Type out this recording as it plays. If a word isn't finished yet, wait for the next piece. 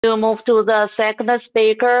To move to the second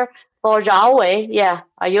speaker for Wei Rao. Yeah,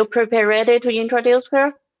 are you prepared ready to introduce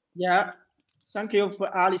her? Yeah, thank you for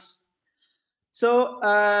Alice. So,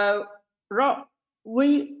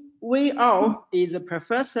 Wei Rao is a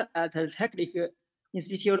professor at the Technical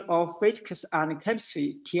Institute of Physics and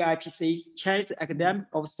Chemistry, TIPC, Chinese Academy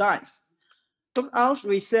of Science. Dr. Rao's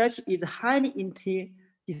research is highly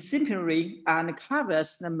interdisciplinary and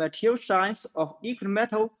covers the material science of liquid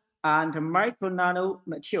metal and micro nano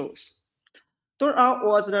materials. Dr. Rao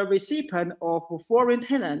was the recipient of Foreign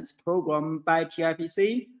Talent Program by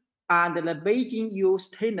TIPC and the Beijing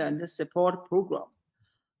Youth Talent Support Program.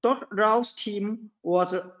 Dr. Rao's team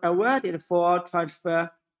was awarded for transfer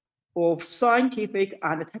of scientific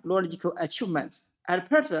and technological achievements. At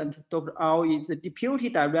present, Dr. Rao is the Deputy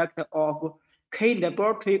Director of K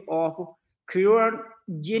Laboratory of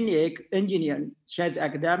Cryogenic Engineering, Chinese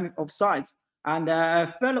Academy of Science, and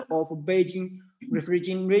a Fellow of Beijing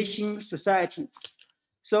Refrigeration Society.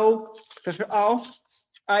 So, Dr. Rao,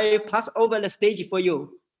 I pass over the stage for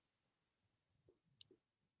you.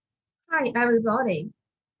 Hi, everybody.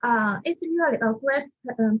 It's really a great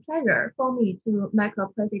pleasure for me to make a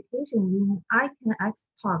presentation in iCANX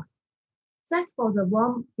talks. Thanks for the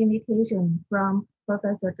warm invitation from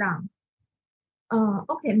Professor Zhang.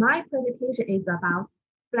 Okay, my presentation is about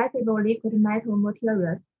flexible liquid metal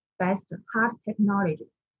materials based hard technology.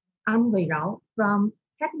 I'm Wei Rao from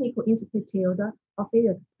Technical Institute of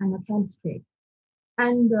Physics and Chemistry.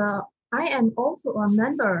 And I am also a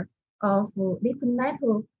member of Liquid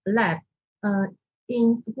Metal Lab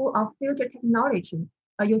in School of Future Technology,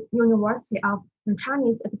 University of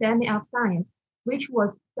Chinese Academy of Science, which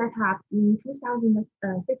was set up in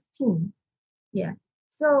 2016. Yeah.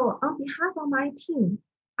 So on behalf of my team,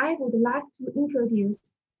 I would like to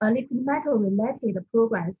introduce a liquid metal related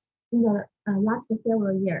progress in the last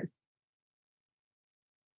several years.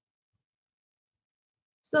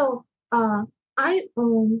 So I'm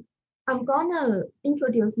gonna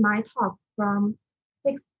introduce my talk from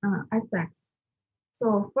six aspects.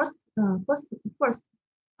 So first,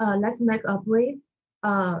 let's make a brief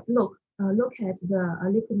look at the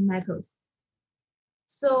liquid metals.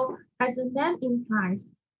 So as the name implies,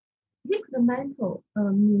 liquid metal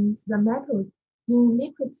means the metals in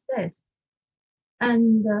liquid state,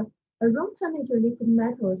 and room temperature liquid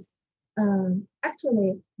metals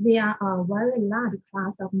actually, they are a very large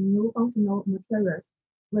class of new functional materials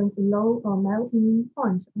with low melting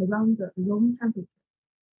point around the room temperature.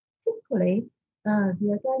 Typically, they are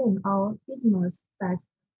gallium or bismuth based.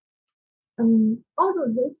 Although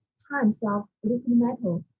these types of liquid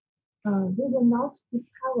metal, they were not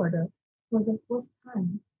discovered for the first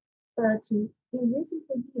time, but in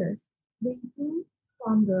recent years, we do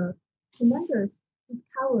from the tremendous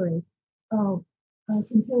discoveries of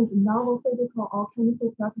contains novel physical or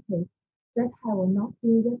chemical properties that have not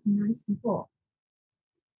been recognized before.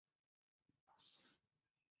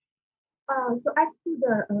 So as to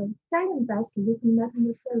the gallium-based liquid metal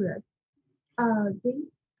materials, they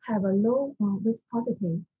have a low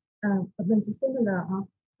viscosity with similar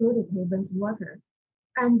fluidity with water.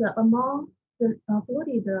 And among the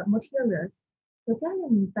fluid materials, the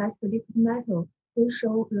gallium-based liquid metal will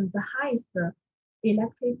show the highest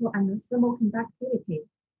electrical and thermal conductivity.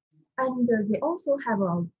 And they also have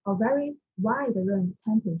a very wide range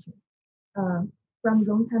temperature, from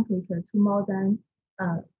room temperature to more than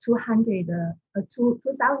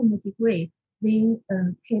 2000 degrees. They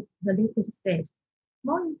keep the liquid state.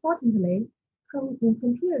 More importantly, compared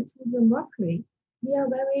to the mercury, they are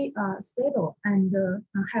very stable and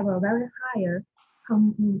have a very higher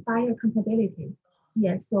biocompatibility.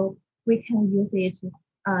 Yes, so we can use it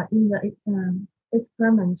in the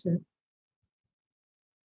experiment.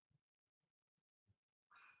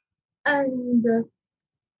 And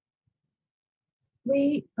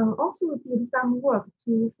we also did some work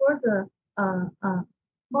to further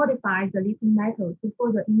modify the liquid metal to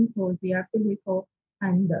further improve their physical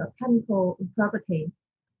and chemical properties.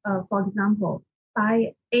 For example,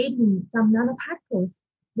 by adding some nanoparticles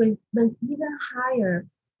with even higher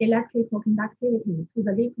electrical conductivity to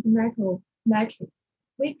the liquid metal matrix,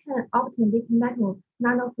 we can obtain liquid metal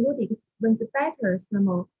nanofluidics with better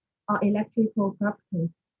thermal or electrical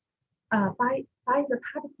properties. By the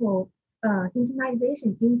particle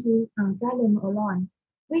internalization into gallium alloy,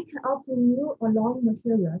 we can obtain new alloy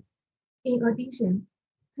materials. In addition,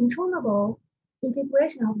 controllable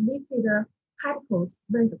integration of liquid particles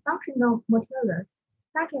with functional materials,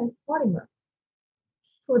 such as polymer,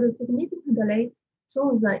 could significantly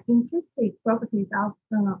show the intrinsic properties of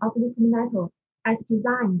liquid metal as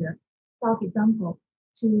designed, for example,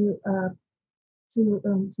 to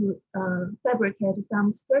fabricate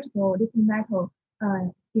some stretchable liquid metal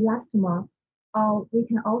elastomer, or we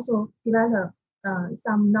can also develop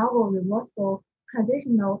some novel reversible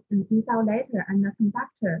transitional insulator and a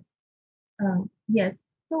conductor. Yes,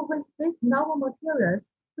 so with these novel materials,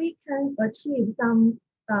 we can achieve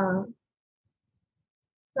uh,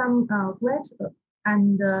 some great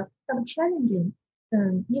and some challenging,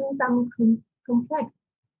 even some complex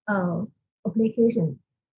applications.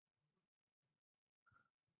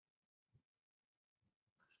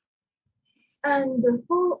 And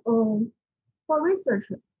for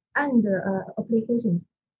research and applications,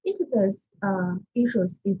 interface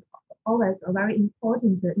issues is always a very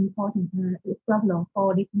important problem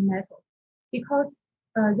for liquid metal, because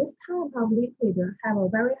this type of liquid have a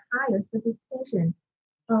very high sophistication,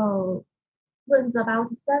 with about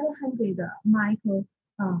 700 micro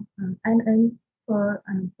nn per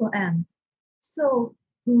m. So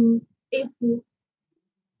if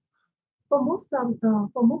for most of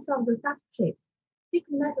the substrate,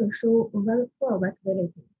 liquid metal show a very poor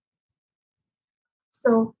wettability.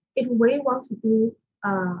 So if we want to do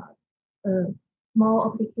more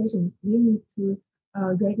applications, we need to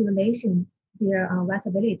regulation their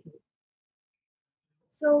wettability.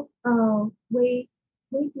 So we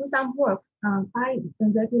do some work by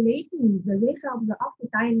regulating the ratio of the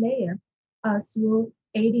oxide layer through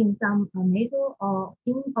adding some metal or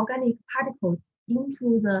inorganic particles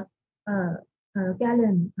into the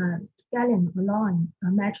gallium alloy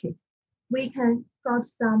matrix. We can got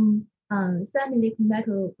some semi-liquid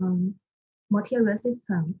metal material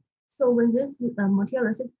system. So with this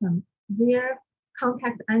material system, their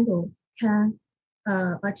contact angle can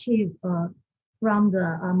achieve from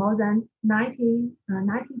the more than 90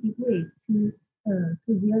 degrees to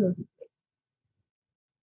 0 degree.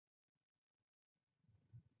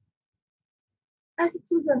 As to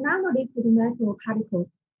the nanoliquid metal particles,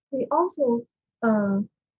 we also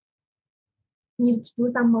need to do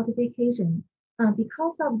some modification.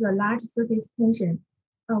 Because of the large surface tension,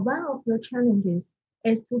 one of the challenges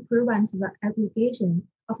is to prevent the aggregation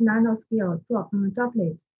of nanoscale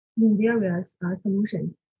droplets in various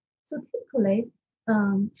solutions. So typically,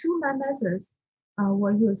 two main methods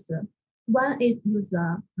were used. One is use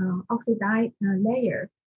the oxide layer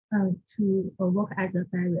to work as a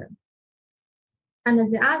barrier. And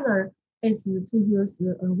the other is to use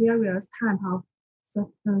various type of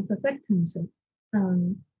surfactants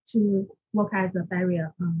to work as a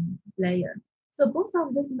barrier layer. So both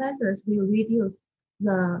of these methods will reduce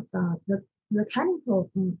the chemical,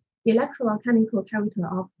 electrochemical character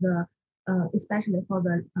of the, especially for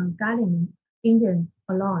the gallium indium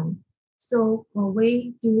alloy. So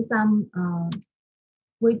we do some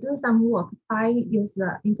work by use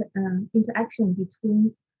the interaction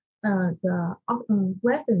between the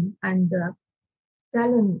graphene and the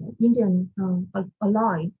gallium indium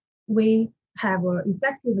alloy. We have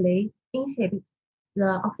effectively inhibit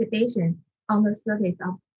the oxidation on the surface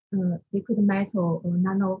of liquid metal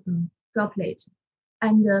nano droplet,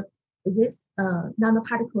 and this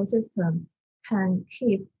nanoparticle system can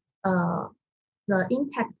keep the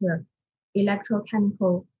intact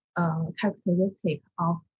electrochemical characteristic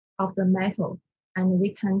of the metal, and we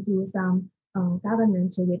can do some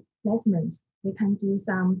governance replacement. We can do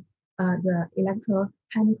some the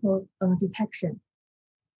electrochemical detection.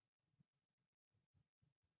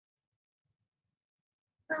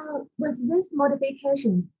 With these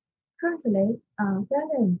modifications, currently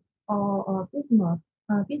gallium or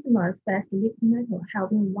bismuth-based liquid metal have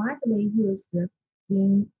been widely used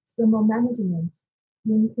in thermal management,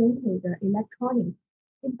 in printed electronics,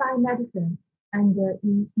 in biomedicine, and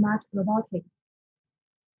in smart robotics.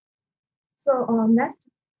 So next,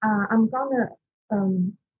 I'm gonna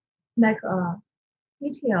make a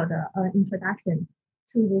detailed introduction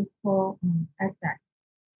to these four aspects.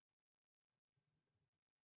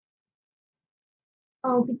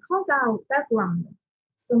 Because our background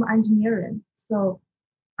thermal engineering, so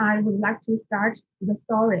I would like to start the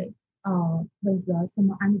story with the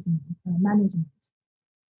thermal management.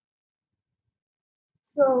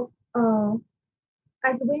 So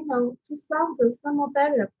as we know, to solve the thermal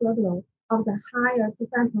barrier problem of the higher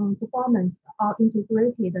performance or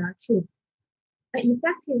integrated chips, an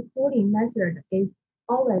effective cooling method is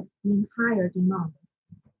always in higher demand.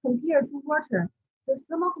 Compared to water, the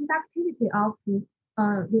thermal conductivity of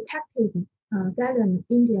reactive gallium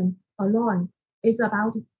indium alloy is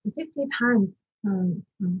about 50 times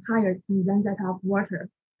higher than that of water.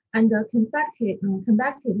 And the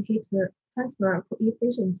convective heat transfer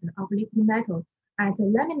coefficient of liquid metal at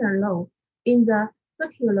laminar low in the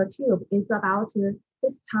circular tube is about 6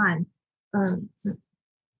 times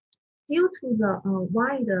Due to the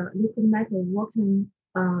wide liquid metal working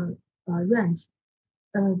range,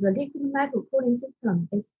 the liquid metal cooling system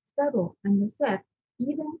is stable and safe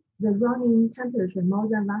even the running temperature more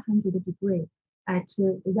than 100 degrees. At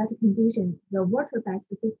that condition, the water-based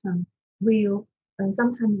system will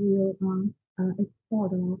sometimes will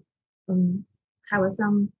explode or have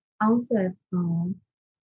some unsafe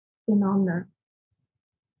phenomena.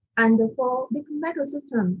 And for liquid metal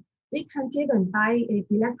system, they can be driven by an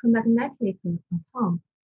electromagnetic pump,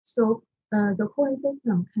 so the cooling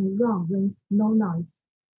system can run with no noise.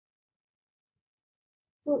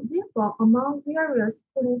 So therefore, among various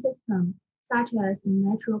cooling systems, such as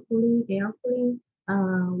natural cooling, air cooling,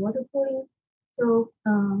 water cooling, so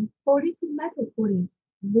for liquid metal cooling,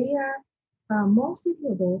 they are more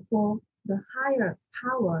suitable for the higher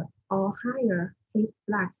power or higher heat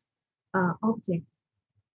flux objects.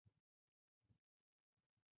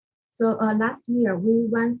 So last year, we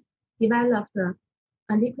once developed a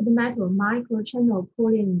liquid metal microchannel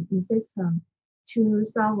cooling system to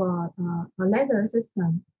solve a laser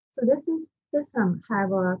system. So this system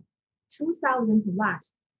have a 2,000 watt,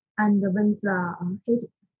 and when the heat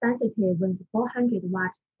density was 400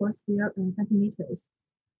 watt per square centimeters.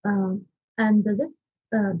 And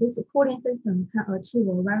this cooling system can achieve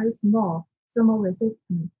a very small thermal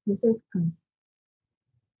resistance.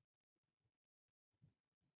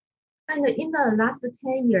 And in the last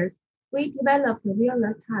 10 years, we developed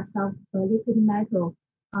various types of liquid metal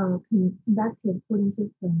conductive cooling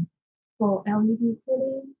system for LED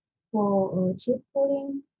cooling, for chip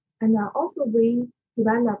cooling, and also we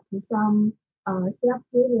developed some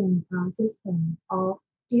self-driven system or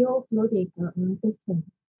geofluidic system.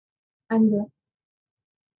 And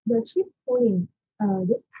the chip cooling,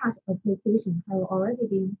 this part of application have already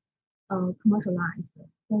been commercialized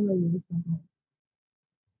several years ago.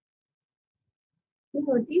 In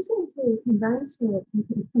addition to conventional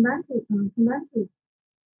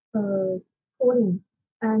cooling,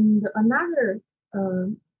 and another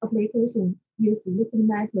application use liquid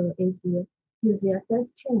metal is use their phase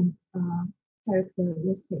change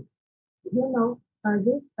characteristic. You know,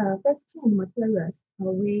 this phase change materials,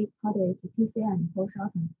 we call it PCM for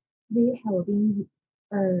short. They have been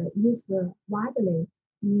used widely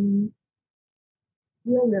in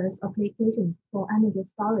various applications for energy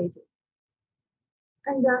storage.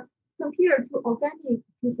 And compared to organic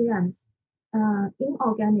PCMs,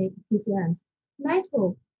 inorganic PCMs,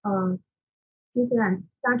 metal PCMs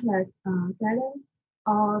such as gallium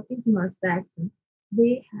or bismuth-based,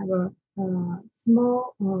 they have a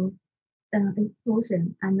small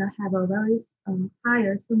explosion and have a very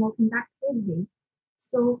higher thermal conductivity.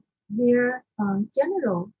 So their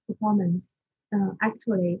general performance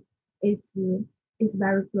actually is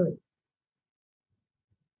very good.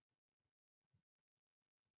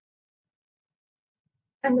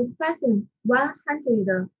 And present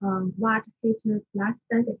 100 watt heat flux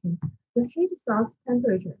density, the heat source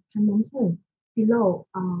temperature can maintain below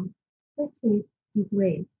 50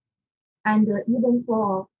 degrees. And even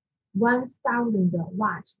for 1,000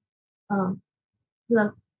 watts,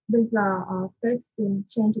 with the phase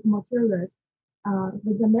change materials,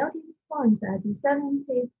 with the melting point at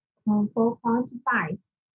 74.5,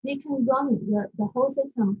 they can run the whole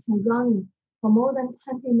system can run for more than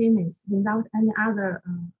 20 minutes without any other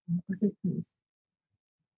assistance.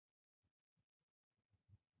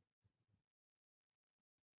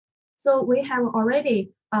 So we have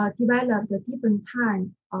already developed a different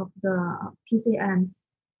kind of the PCMs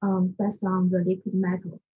based on the liquid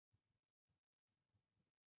metal.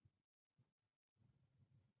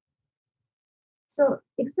 So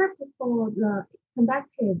except for the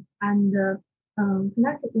conductive and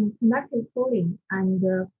conductive cooling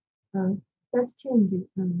and phase change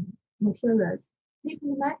materials,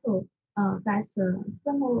 liquid metal based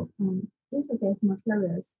thermal interface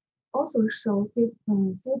materials also show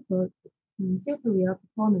superior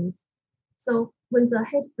performance. So with the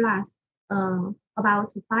heat flux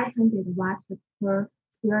about 500 watts per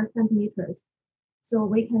square centimeters, so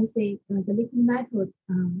we can see the liquid metal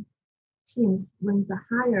teams with the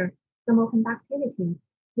higher thermal conductivity,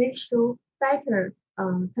 they show better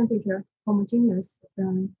temperature homogeneous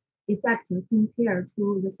effect compared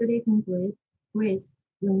to the silicon grease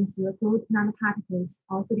with the good nanoparticles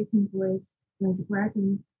or silicon grease with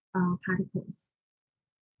graphene particles.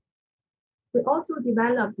 We also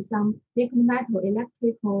developed some liquid metal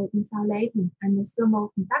electrical insulating and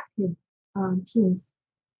thermal conductive teams.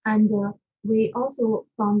 And we also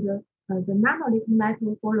found the nano liquid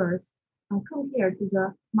metal furlers compared to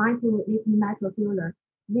the micro liquid metal furler.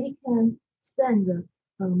 They can stand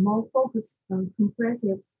more focused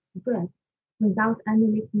compressive stress without any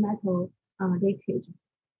liquid metal leakage.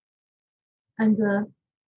 And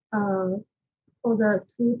for the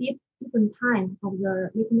two different types of the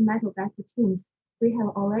liquid metal gas tubes, we have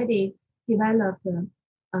already developed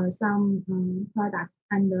some products,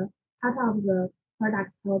 and part of the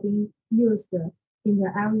products will be used in the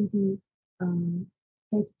LED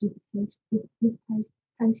edge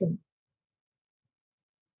dispensation.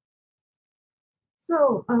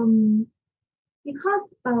 So because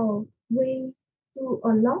we do a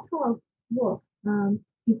lot of work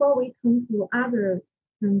before we come to other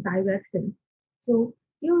direction. So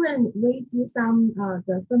during we do some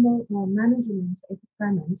the thermal management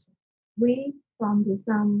experiments, we found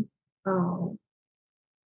some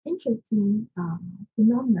interesting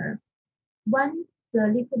phenomena. When the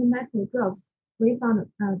liquid metal drops, we found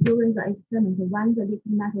during the experiment when the liquid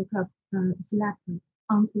metal drops slept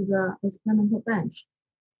onto the experimental bench.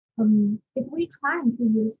 If we try to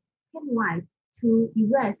use thin white to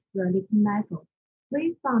erase the liquid metal,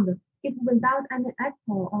 we found if without any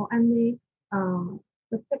alcohol or any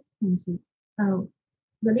surfactant,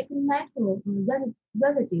 the liquid metal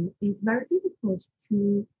residue is very difficult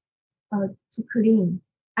to clean.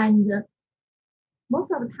 And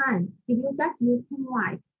most of the time, if you just use thin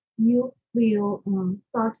white, you will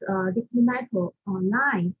got liquid metal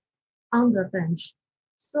line on the bench.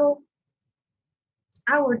 So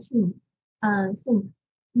our team think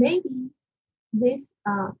maybe this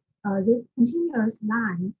this continuous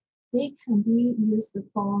line they can be used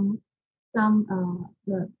for some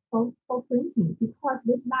for printing because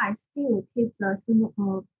this line still keeps the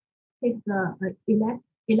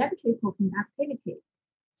electrical conductivity.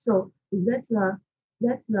 So that's the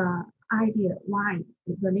idea why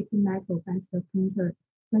the liquid metal based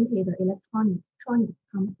printed electronics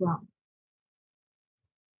come from.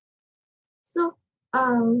 So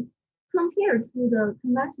compared to the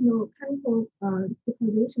conventional chemical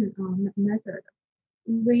deposition method,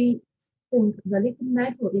 we think the liquid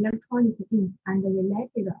metal electronic ink and the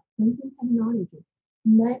related printing technology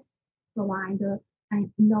may provide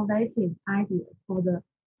an innovative idea for the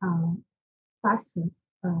faster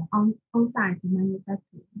on-site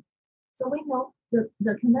manufacturing. So we know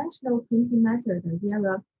the conventional printing method, there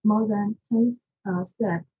are more than 10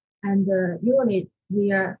 steps, and usually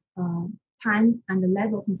they are time and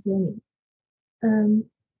labor consuming. The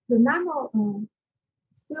nano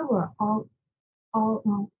silver or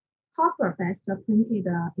copper-based printed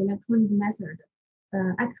electronic method,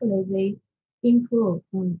 actually they improve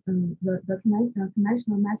the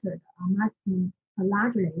conventional method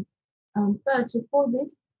largely. But for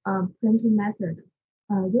this printing method,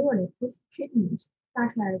 usually post-treatment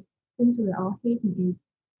such as sensory or heating is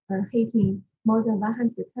heating more than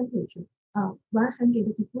 100 temperature,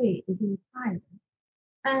 100 degrees is required.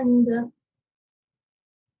 And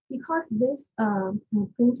because this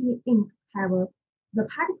printing ink have the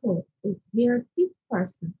particle, they're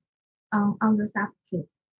dispersed on the substrate,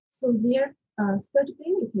 so their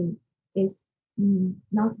spreadability is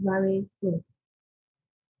not very good.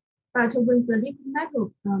 But with the liquid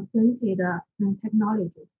metal printed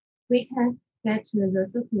technology, we can get the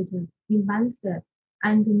circuit in one step,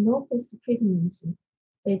 and no post-treatment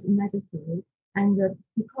is necessary. And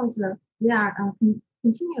because there are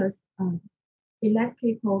continuous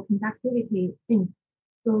electrical conductivity ink,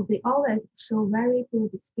 so they always show very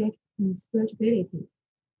good stretchability.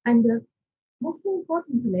 And most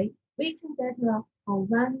importantly, we can get a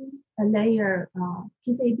one layer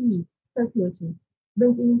PCB circuit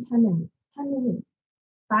within 10 minutes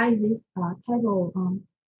by this table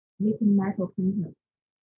liquid metal printer.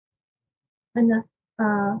 And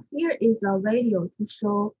here is a video to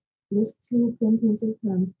show these two printing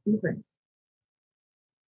systems difference.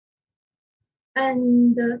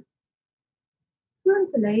 And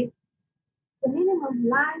currently, the minimum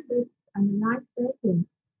line width and line spacing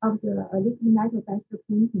of the liquid metal based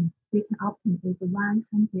printing we can obtain is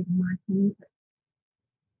 100 micrometers.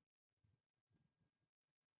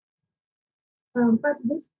 But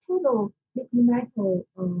this table liquid metal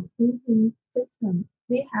printing system,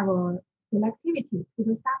 they have a selectivity to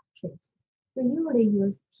the substrate. We usually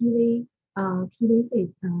use PVC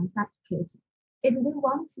substrate. If we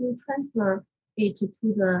want to transfer it to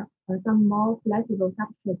the some more flexible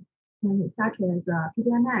substrate, such as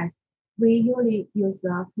PDMS, we usually use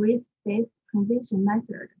the freeze-based transition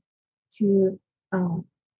method to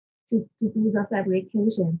do the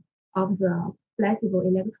fabrication of the flexible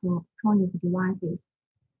electronic devices.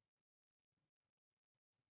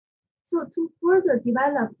 So to further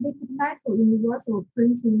develop liquid metal universal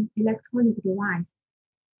printing electronic device,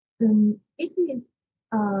 it is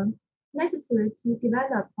necessary to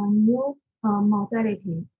develop a new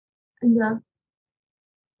modality. And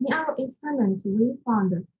In our experiment, we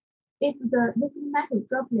found if the liquid metal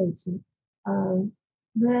droplet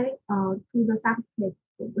weigh to the substrate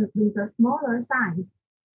with a smaller size,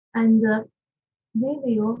 and they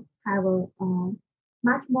will have a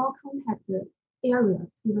much more contact area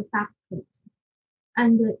to the substrate.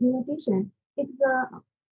 And in addition, if the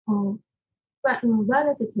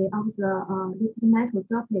velocity of the liquid metal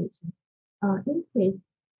droplet increase,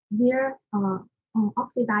 their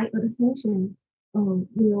oxidized adhesion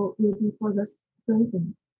will be further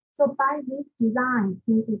strengthened. So by this design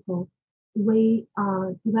principle, we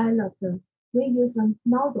developed, we use a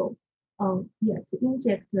nozzle to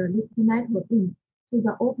inject the liquid metal into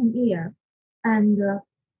the open air, and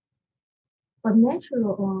a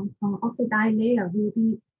natural oxidized layer will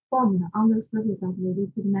be formed on the surface of the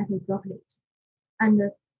liquid metal droplet.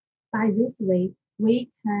 And by this way,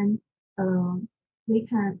 we can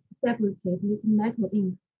fabricate liquid metal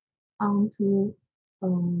ink onto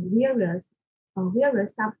various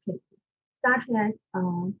substrates, such as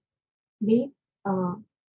leaf,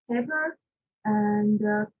 paper, and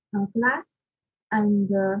glass, and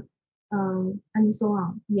so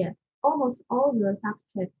on. Yeah, almost all the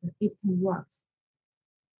substrates it can work.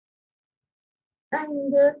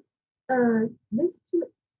 And this two,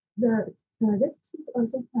 this two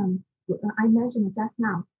system I mentioned just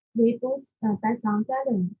now, they both based on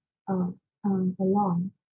gallium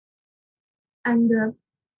alone. And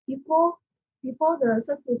before the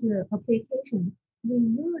circuit application, we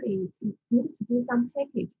usually need to do some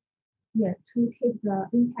package, to keep the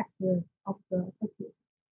impact of the circuit.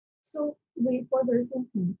 So we further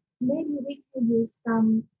thinking, maybe we can use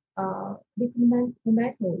some liquid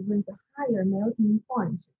metal with a higher melting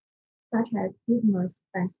point, such as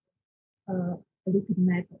bismuth-based liquid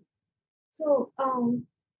metal. So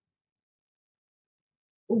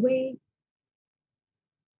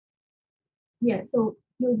so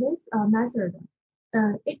use this method,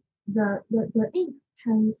 the ink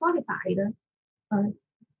can solidify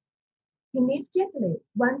immediately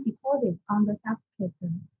when deposited on the substrate,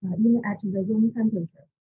 even at the room temperature,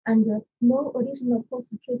 and no additional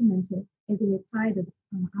post-treatment is required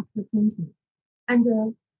after printing. And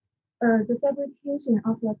the fabrication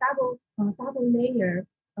of the double layer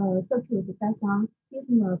circuit based on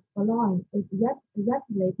bismuth alloy is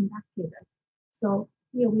rapidly conducted. So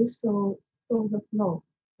here we show the flow.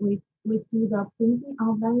 We do the printing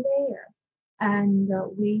of one layer, and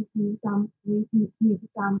we need some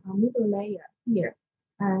middle layer here,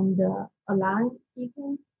 and align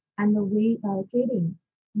peaking, and we drilling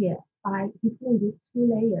by between these two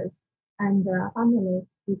layers, and finally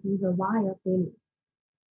we do the wire filling.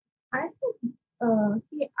 I think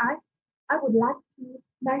here I would like to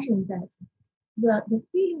mention that the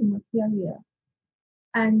filling material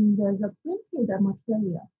and the printed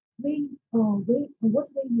material what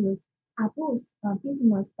we use are both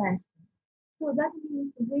bismuth based. So that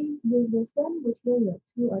means we use the same material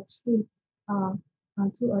to achieve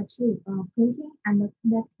printing and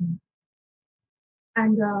connecting.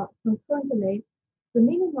 And currently, the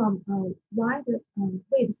minimum wide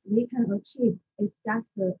width we can achieve is just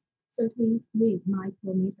 33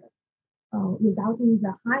 micrometer, resulting in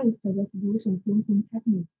the highest resolution printing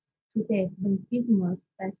technique to date with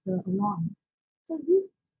bismuth-based alone. So this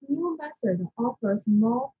new method offers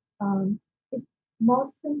it's more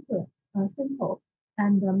simple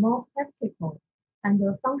and more practical and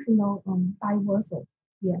functional diversal,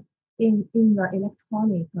 in the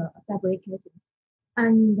electronic fabrication.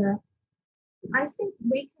 And I think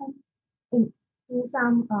we can do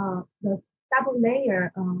some the double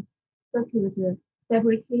layer circuit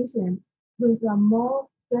fabrication with a more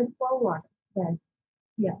straightforward test.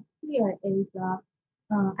 Here is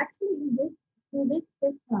actually in this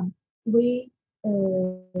system we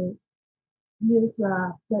use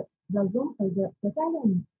the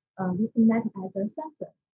gallium liquid metal as a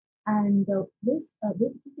sensor, and this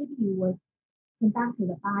PCB was conducted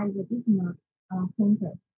by the bismuth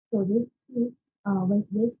printer. So this two with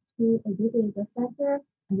this two this is the sensor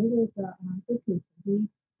and this is the circuit.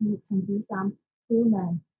 We can do some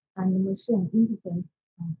human and machine interface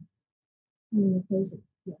communication.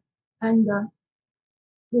 And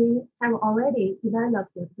we have already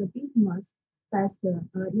developed the bismuth-based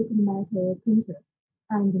liquid metal printer,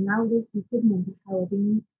 and now this equipment have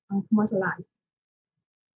been commercialized.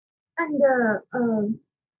 And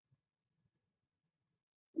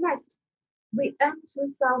next, we aim to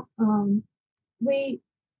solve. We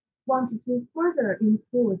want to further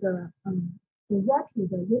improve the rapid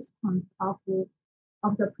response of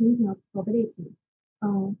the printing capability.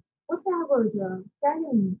 Whatever the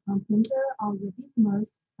gallium printer or the bismuth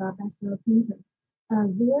based printer,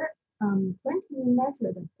 their printing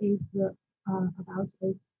method is about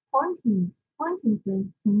is pointing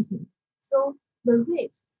printing. So the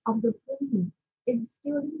rate of the printing is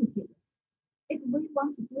still limited. If we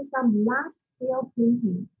want to do some large scale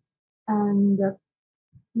printing, and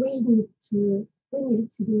we need to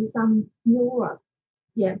do some new work.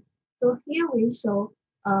 Yeah. So here we show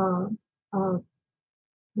uh, uh,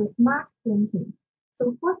 the smart printing.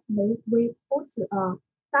 So firstly, we put a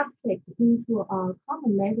subject into a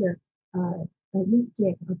common laser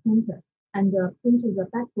inkjet printer and print the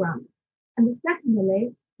background. And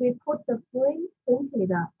secondly, we put the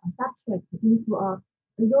pre-printed subject into a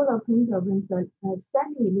roller printer with a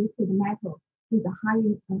semi-liquid metal with a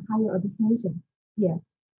higher adhesion. Yeah,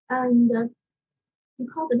 and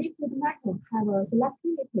because the liquid metal have a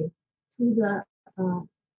selectivity to the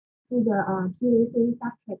PVC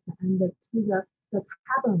substrate and to the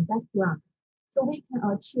carbon background. So we can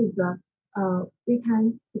achieve we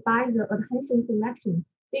can by the adhesion selection,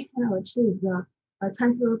 we can achieve the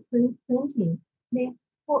transfer printing.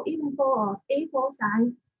 For even for A4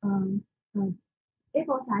 size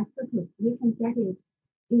A4 size photos, we can get it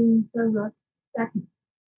in several seconds.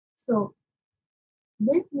 So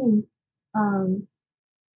this means um,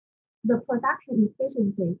 the production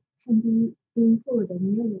efficiency can be improved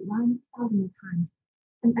nearly 1,000 times.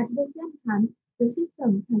 And at the same time, the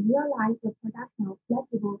system can realize the production of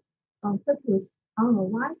flexible circuits on a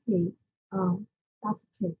widely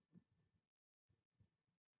substrate.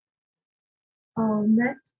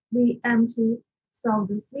 Next, we aim to solve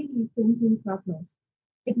the 3D printing problems.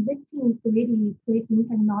 Existing 3D printing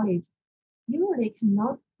technology usually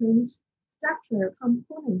cannot print structure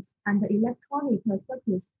components and electronic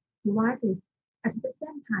circuits devices at the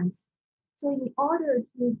same time. So in order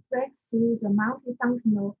to break through the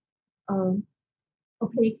multifunctional uh,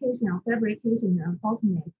 application or fabrication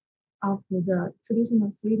bottleneck of the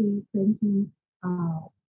traditional 3D printing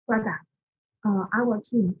products, our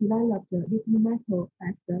team developed the liquid metal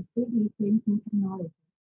as the 3D printing technology.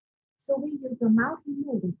 So we use the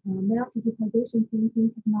multi-mode multi-deposition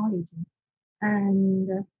printing technology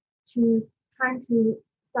and to try to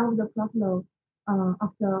solve the problem of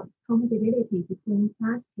the compatibility between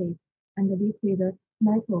plastic and the liquid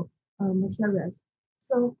metal materials.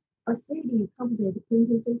 So a 3D composite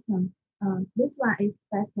printing system, this one is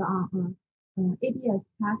based on ABS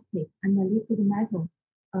plastic and the liquid metal.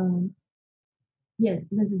 Um, yes,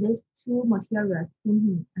 with these two materials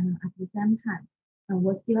printing at the same time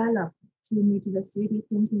was developed to meet the 3D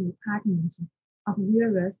printing requirements of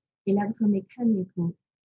various electromechanical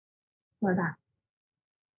products.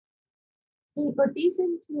 In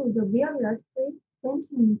addition to the various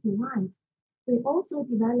printing devices, we also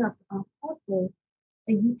developed a portable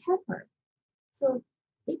e-paper. So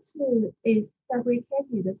it is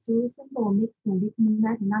fabricated through simple mixing liquid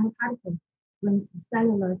metal nanoparticles with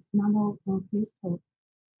cellulose nanocrystal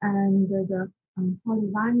and the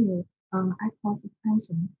polyvinyl aqueous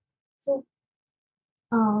suspension. So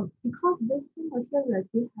because these two materials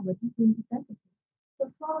they have a different density,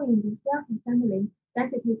 so following the self-assembling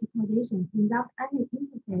density deposition without any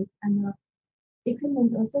interface and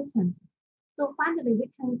equipment assistance. So finally, we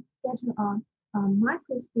can get a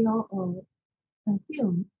micro scale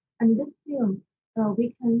film, and this film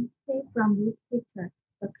we can see from this picture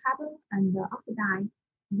the carbon and the oxide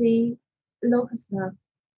they locus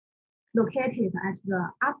located at the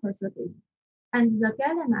upper surface, and the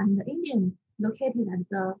gallium and the indium located at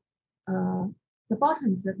the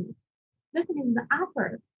bottom surface. This means the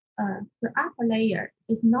upper layer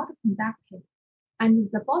is not conductive, and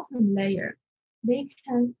the bottom layer they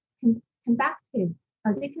can conductive.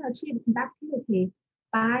 They can achieve conductivity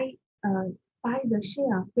by the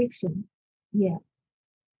shear friction. Yeah,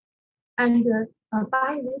 and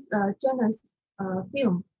by this generous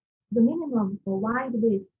film, the minimum wide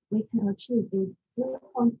width we can achieve is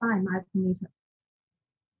 3.5 micrometer.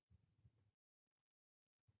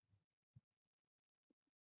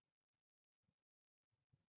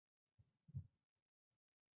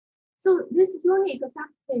 So this unique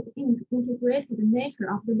substrate integrated the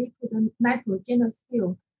nature of the liquid metal genus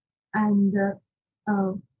film and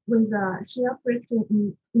with shear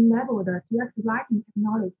friction enabled direct writing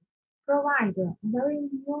technology provide a very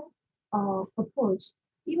new approach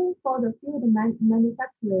even for the field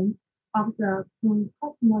manufacturing of the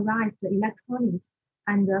customized electronics,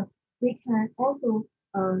 and we can also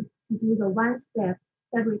do the one-step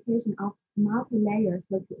fabrication of multi-layer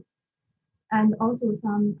circuits and also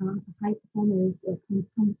some high performance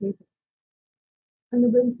computers.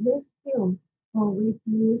 And with this film, we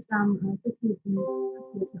do some security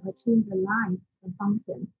to achieve the line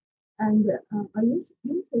function. And a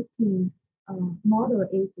interesting model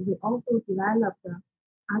is we also developed the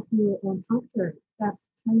acupuncture depth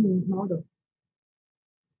training model.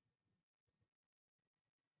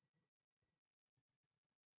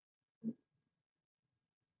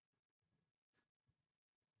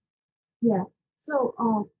 Yeah. So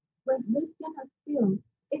with this kind of film,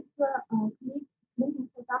 if the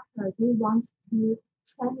clinical doctor they want to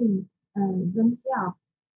train themselves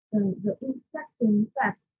the infection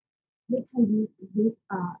steps, they can use this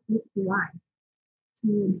device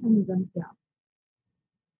to train themselves.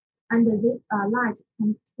 And this light can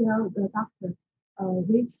tell the doctor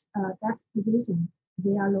which depth position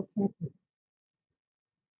they are located.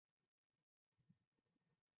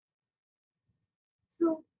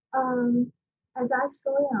 So as I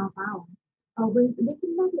showed you about, with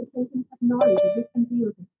liquid metal printing technology, we can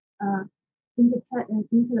build uh,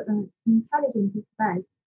 intelligent space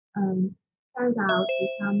carried out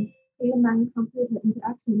with some human-computer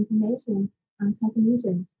interaction information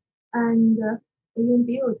transmission, and even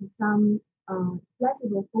build some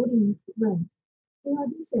flexible folding screen. In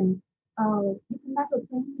addition, liquid metal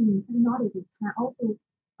printing technology can also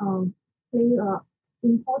play an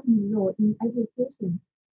important role in education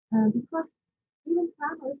because even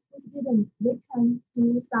primary school students they can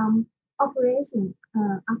do some operation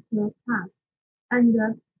after class, and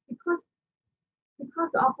because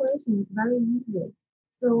the operation is very easy,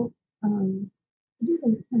 so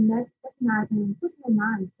students can make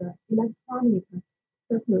personalized electronic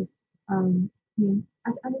circuits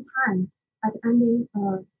at any time, at any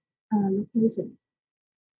location.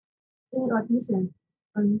 In addition,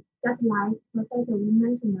 just like Professor we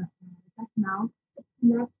mentioned just now, it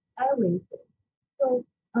connects everything. So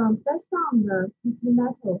based on the liquid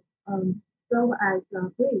metal serve as a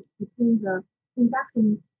bridge between the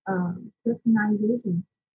conducting synchronization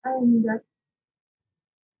and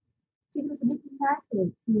choose liquid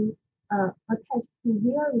metal to attach to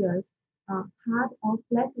various hard or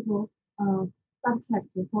flexible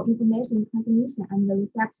subjects for information transmission and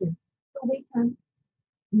reception. So um,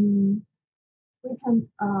 we can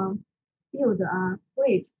build a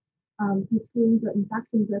bridge between the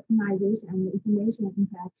induction synchronization and the information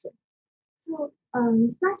interaction. So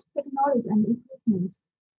such technology and equipment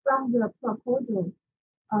from the proposal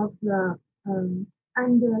of the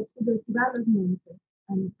to the development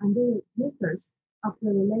and the research of the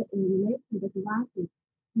related devices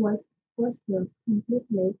was first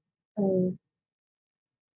completely uh,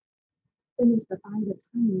 finished by the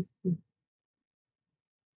Chinese team.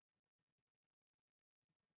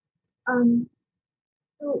 Um,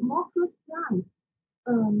 so more close lines, I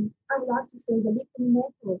would like to say the liquid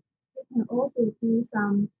metal we can also do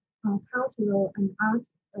some cultural and art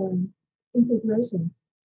integration.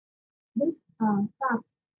 This stuff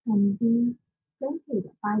can be printed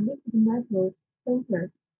by liquid metal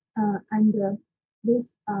printer, and this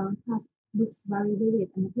stuff looks very vivid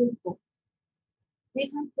and beautiful. We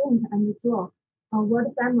can print and draw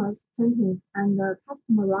world famous paintings and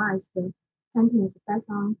customize the paintings based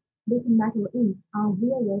on liquid metal ink on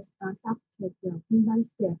various substrates in one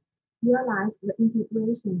step, realize the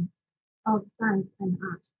integration of science and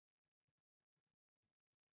art.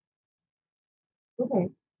 Okay,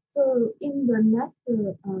 so in the next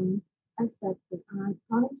aspect, I'm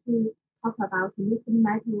going to talk about liquid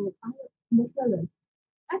metal materials.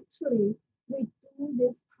 Actually, we do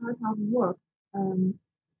this part of work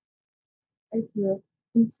as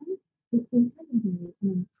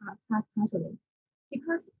intelligently partially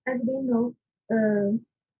because as we know,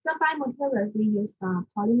 some biomaterials we use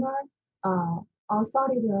polymer or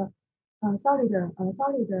solid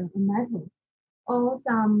metal or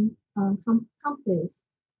some composites,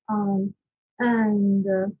 and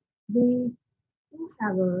they do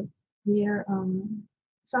have their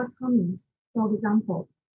shortcomings. For example,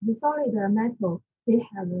 the solid metal they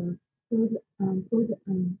have a good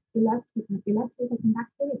electrical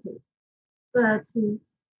conductivity, but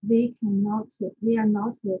they are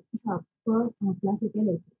not have good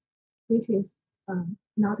flexibility, which is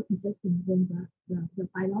not consistent with the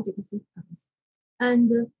biological systems.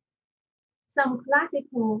 And some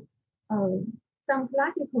classical uh, some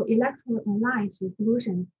classical electrolyte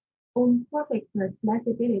solutions own perfect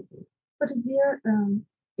flexibility, but their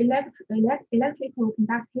electrical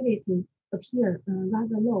conductivity appear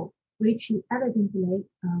rather low, which evidently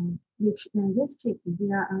restrict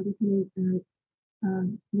their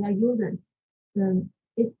users,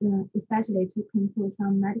 especially to control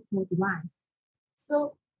some medical device.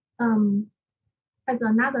 So um, as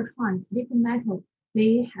another choice, liquid metal,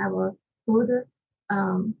 they have a good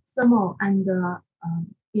thermal and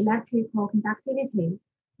electrical conductivity.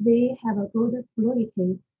 They have a good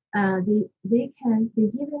fluidity. They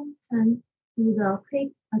even can to the quick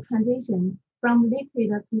transition from liquid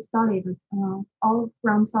to solid, or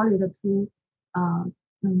from solid to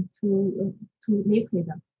liquid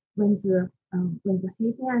when the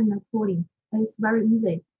heating and cooling is very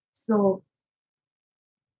easy. So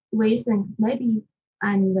we think maybe,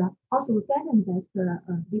 and also gadget-based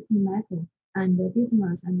liquid metal and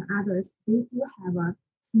bismuth and others, they do have a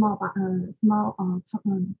small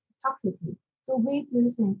toxicity. So we do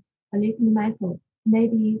think a liquid metal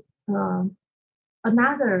maybe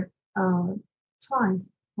another choice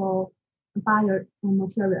for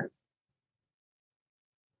biomaterials.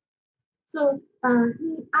 So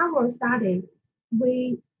in our study,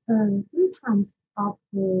 we 3 types of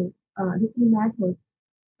the liquid metals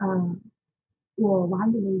were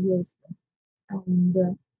widely used, and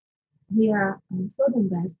they are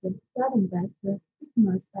sodium-based, sodium-based,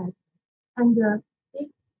 bismuth-based, and they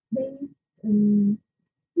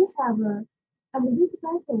we have and these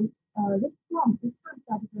metals this concept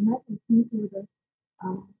of the metals include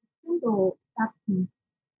single substance,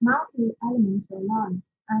 multi-element alone,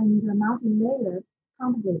 and multi-layer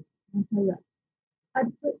composite materials. At,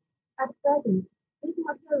 at present, these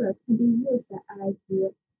materials can be used as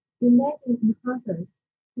imaging enhancers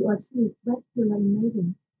to achieve vascular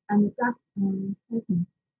imaging and drug tracking.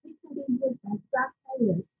 They can be used as drug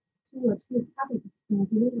carriers to achieve target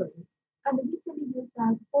delivery. And they can be used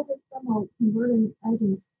as photothermal conversion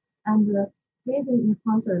agents and breathing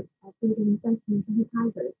enhancers of breathing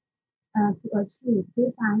sensitizers to achieve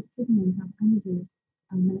precise treatment of energy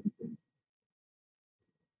medicine.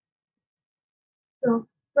 So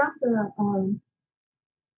from the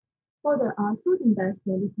for the sodium-based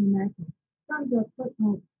liquid metal, from the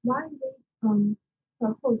why we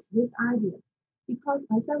propose this idea, because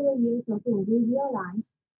several years ago we realized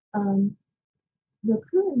the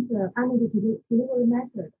current energy delivery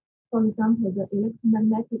method, for example, the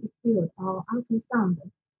electromagnetic field or ultrasound,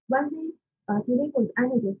 when they deliver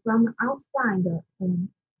energy from outside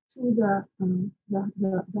to the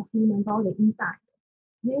human body inside,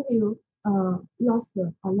 they will lost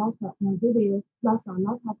a lot of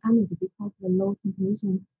energy because of the low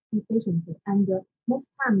transmission efficiency, and most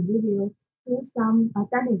time they will do some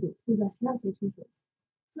damage to the healthy tissues.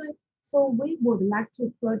 So we would like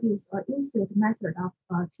to produce an insert method of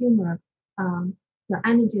tumor the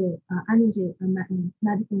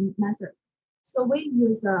medicine method. So we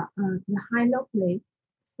use the high locally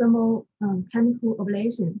thermal chemical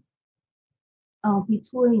ablation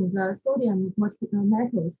between the sodium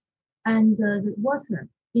metals and the water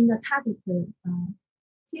in the targeted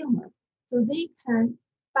tumor. So they can,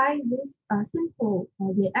 by this simple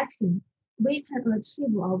reaction, we can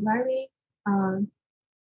achieve a very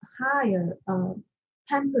higher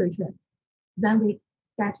temperature than we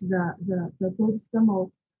get the good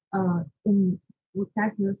thermal we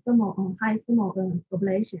get the thermal high thermal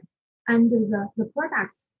ablation, and the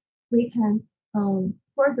products we can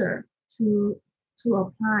further to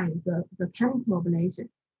apply the chemical ablation.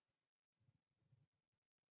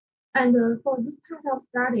 And for this kind of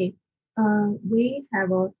study, we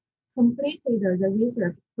have completed the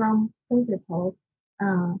research from principle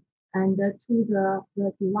and to the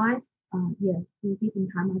device, to different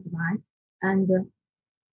kind of device, and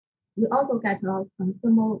we also get a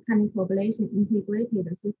thermal chemical ablation integrated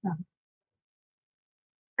systems.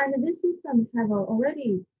 And this system have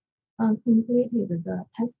already completed the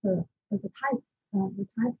test, the type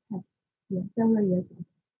test, several years ago.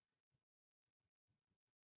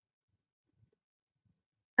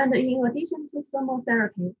 And in addition to thermal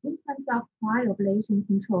therapy, in terms of cryoablation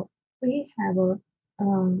control, we have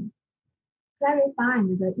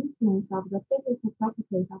clarifying the influence of the physical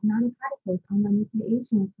properties of nanoparticles on the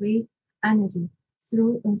nucleation-free energy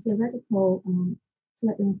through theoretical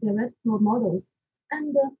models.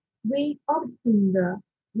 And we obtained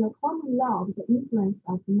the common law of the influence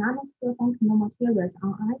of nanoscale functional materials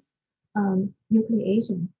on ice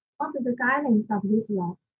nucleation. Under the guidelines of this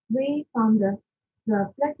law, we found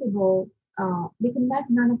the flexible liquid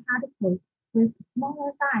metal nanoparticles with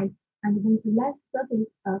smaller size and with less surface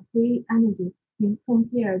free energy when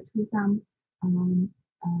compared to some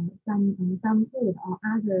food or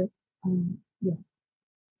other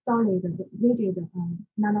solid rigid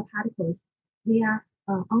nanoparticles. They are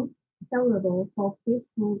unfavorable for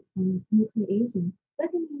crystal nucleation.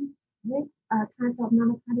 That means this type of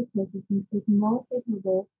nanoparticles is more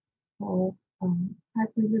suitable for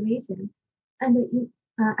preservation. And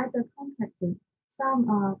as a contrast,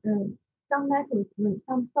 some metals with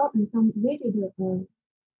some salt and some rigid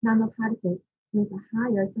nanoparticles with a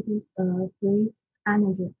higher surface free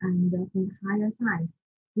energy and higher size,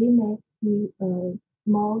 they may be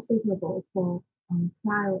more suitable for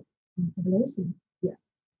population. Yeah.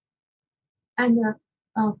 And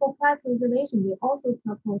for characterization, we also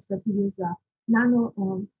propose to use nano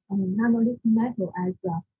liquid metal as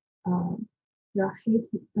the heat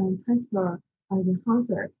transfer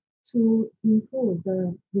enhancer to improve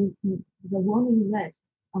the warming rate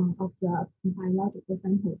of the biological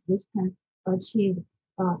samples, which can achieve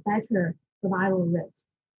better survival rate.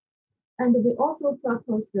 And we also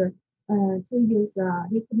proposed to use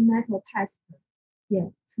liquid metal test, yeah,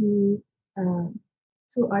 to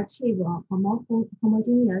achieve a more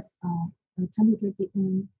homogeneous temperature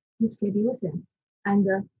distribution. And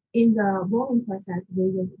in the warming process, we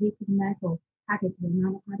use liquid metal packaged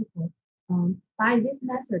nanoparticle. By this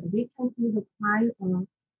method, we can do the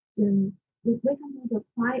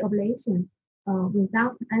cryoablation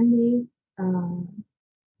without any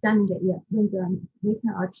damage. Yeah, we can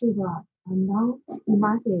achieve a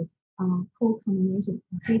non-invasive co-combination,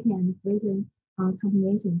 heating and freezing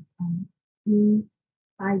combination in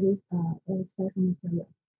by this special material.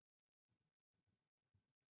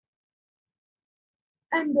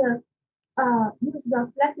 And use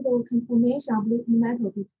the flexible conformation of liquid metal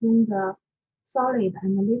between the solid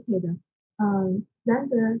and the liquid. Then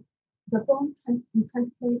the bone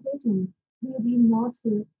transplantation will be not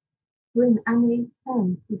bring any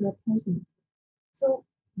harm to the patient. So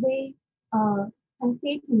we can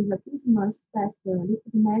take the bismuth-based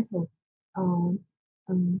liquid metal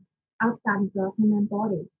outside the human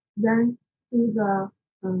body, then do the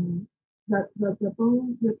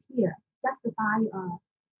bone repair just by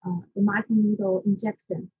the microneedle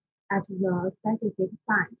injection at the specific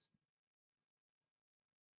site.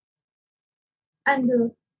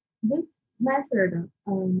 And this method,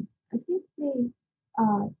 I think we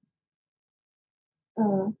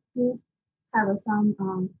do have some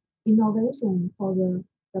innovation for the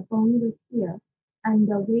bone repair. And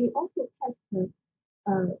we also tested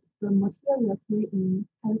the material in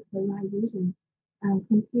characterization and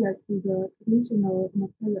compared to the traditional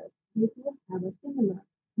materials. They do have a similar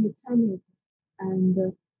mechanic and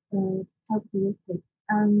characteristics.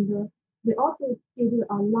 And we also did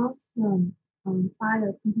a long-term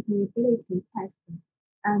biocompatibility test.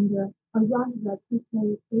 And around the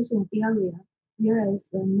crystallization area, there is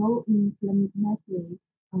no inflammatory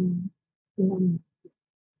phenomenon.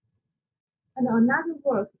 And another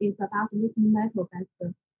work is about liquid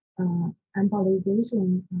metal-based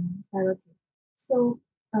embolization therapy. So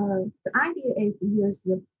the idea is use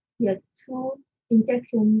here two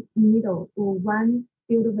injection needle or one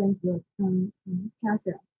filled with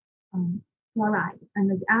calcium chloride and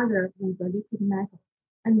the other with the liquid metal.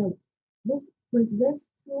 And with these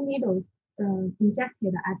two needles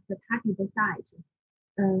injected at the target site,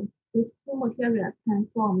 these two materials can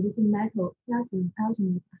form liquid metal calcium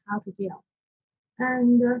alternate hydrogel.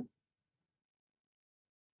 And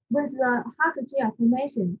with the hydrogel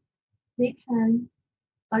formation, we can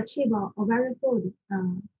achieve a very good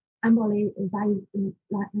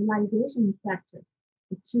embolization factor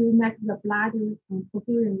to make the blood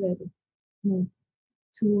perfusion rate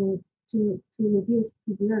to reduce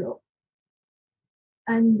to zero.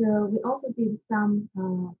 And we also did some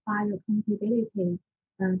biocompatibility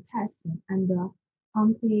testing and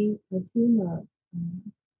anti-tumor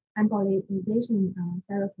embolization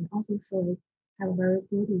therapy also shows have a very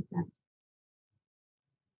good effect.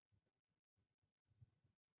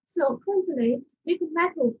 So currently, liquid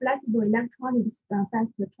metal flexible electronics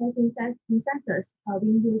fast tracing sensors are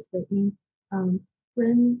being used in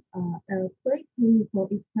preclinical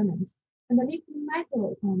experiments. And the liquid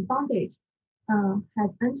metal bondage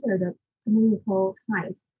has entered the clinical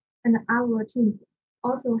trials. And our teams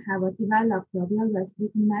also have developed various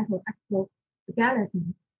liquid metal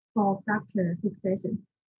exoskeleton for fracture fixation.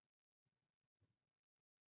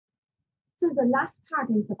 So the last part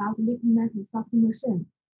is about liquid metal sorting machine.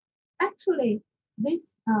 Actually, this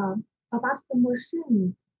about the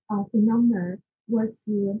machine phenomenon was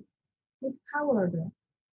discovered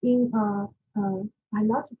in a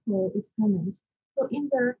biological experiment. So in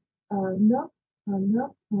the nerve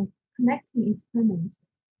connecting experiment,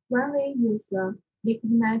 when we use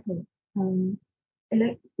liquid metal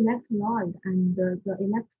electrolyte and the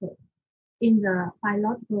electrode in the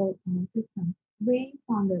biological system, we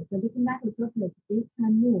found that the liquid metal droplets they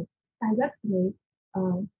can move directly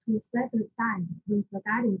to specific side with the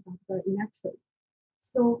guidance of the electrode.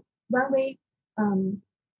 So when we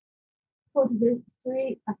put these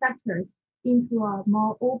three factors into a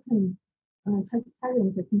more open,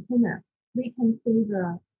 transparent container, we can see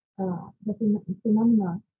the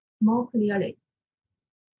phenomena more clearly.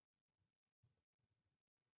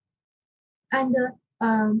 And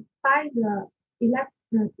by the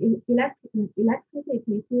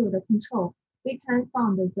electricity field control, we can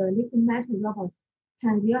find that the liquid metal robot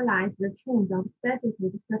can realize the change of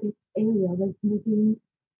specific surface area within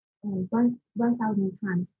 1,000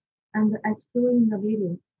 times. And as shown in the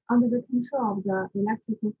video, under the control of the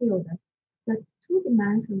electrical field, the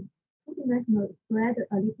two-dimensional spread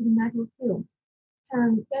liquid metal film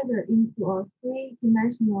can gather into a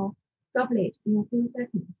three-dimensional droplet in a few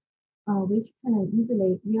seconds, which can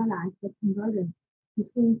easily realize the conversion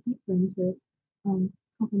between different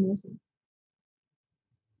conformations.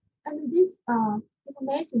 And this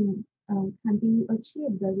information can be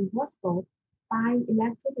achieved reversible by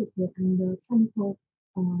electricity and chemical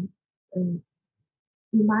uh, uh,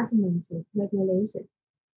 environment regulation.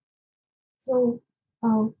 So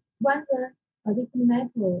when the liquid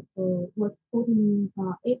metal was put in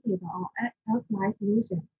acid or alkali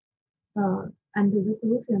solution, and the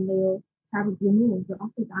solution will have removed the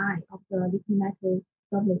oxide of the liquid metal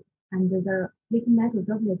doublet, and the liquid metal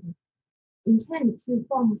doublet intend to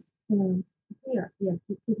form sphere, yes,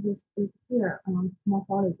 to keep this sphere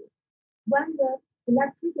morphology. When the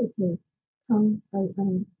electricity turn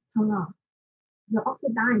on, the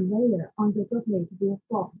oxide layer on the droplet will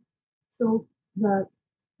form. So the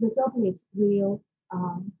droplet will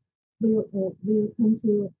turn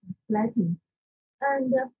to flatten.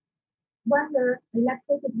 And when the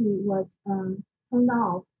electricity was turned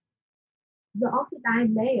off, the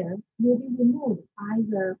oxide layer will be removed by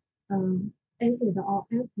the acid or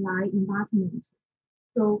alkali environment.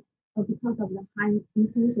 So because of the high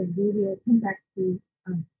intention, we will come back to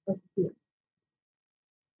the sphere.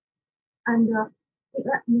 And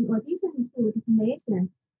in addition to deformation,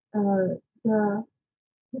 the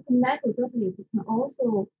metal droplet can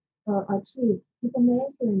also achieve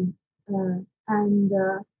deformation and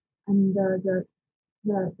the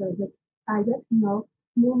directional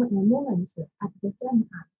movement at the same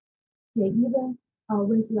time. Okay, even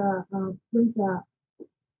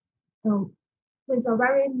with a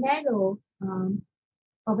very narrow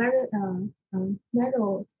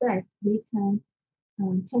narrow space, we can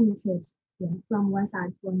penetrate from one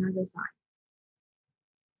side to another side.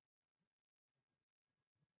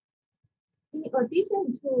 In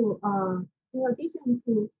addition to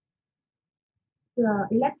the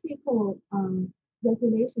electrical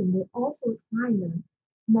regulation, we also try the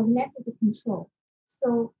magnetic control.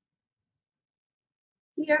 So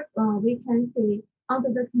here we can see under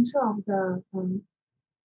the control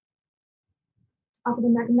of the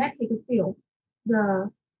magnetic field,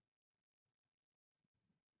 the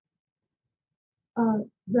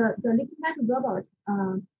liquid metal robot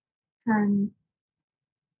can,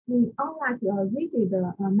 unlike rigid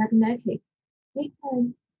magnetic, we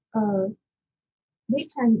can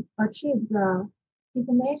achieve the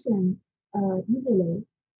deformation easily,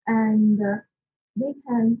 and we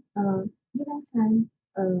can even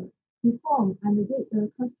deform and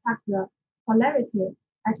construct the polarity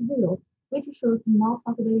at will, which shows more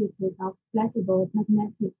possibilities of flexible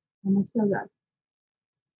magnetic materials.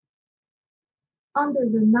 Under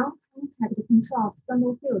the non-contact control of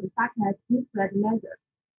thermal fields such as infrared laser,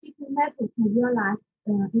 liquid metal can realize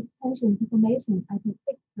expansion deformation at a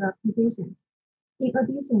fixed position. In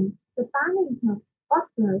addition, the diameter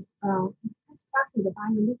obverse constructed by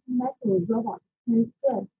the liquid metal robot can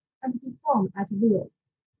stretch and deform at will,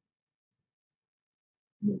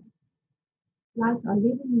 like a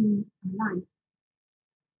living light.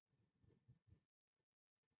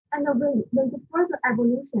 And with the further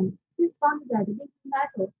evolution, we found that liquid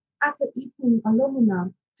metal, after eating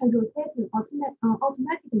aluminum, can rotate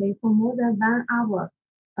automatically for more than 1 hour,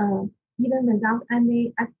 even without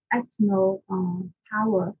any external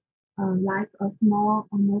power, like a small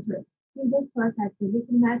motor. In this process, the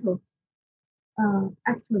liquid metal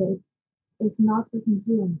actually is not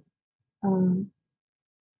consumed. The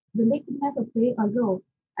liquid metal play a role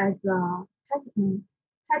as a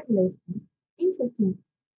catalyst. Interesting.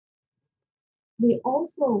 We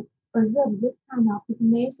also observe this kind of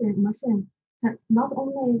deformation machine not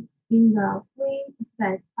only in the free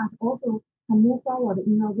space but also can move forward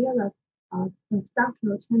in a various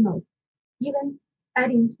structural channels. Even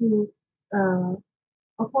adding to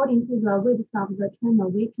according to the width of the channel,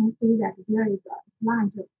 we can see that there is a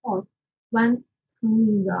slight force when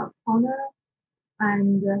turning the corner,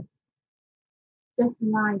 and just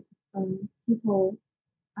like people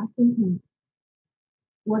are thinking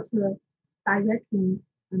what direction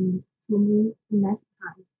to move next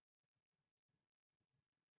time.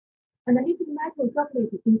 And the liquid metal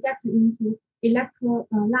droplet injected into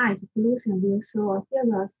electrolyte solution will show a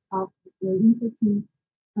series of interesting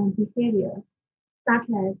behavior, such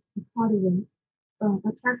as cohesion,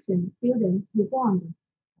 attraction, fusion, rebound,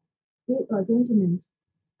 rearrangement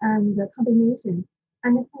and combination,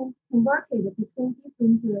 and can convert it between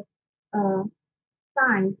different uh,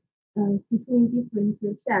 size between different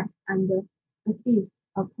shapes and speeds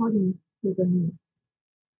according to the needs.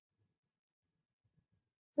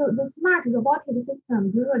 So the smart robotic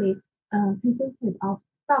system usually consisted of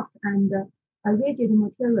soft and rigid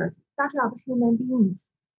materials, such as human beings.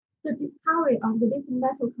 The discovery of the liquid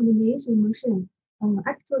metal combination machine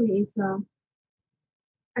actually is an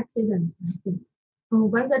accident, I think.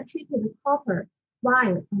 When the treated copper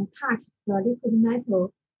wire touched the liquid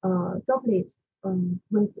metal droplet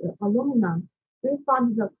with aluminum, we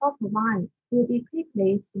found the copper wire will be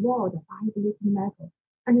quickly swallowed by the liquid metal,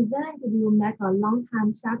 and then it will make a long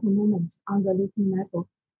time shutter movement on the liquid metal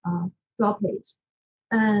droplet,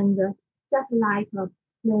 and just like a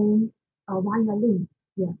plain violin,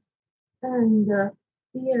 yeah. And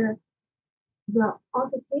here the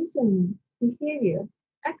oscillation behavior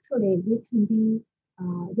actually it can be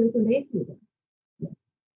regulated. Yes,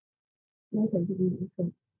 later to be so,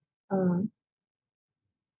 uh,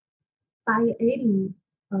 by adding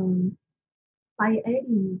um,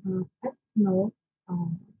 external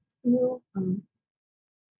steel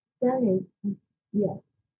stainless yes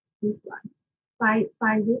this one by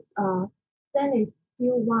this stainless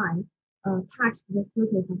steel wire touch the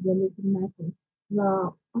surface of the liquid metal,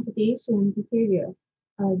 the oxidation behavior,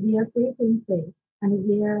 their frequency, and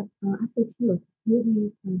their amplitude will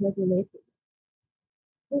be regulated.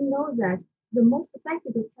 We know that the most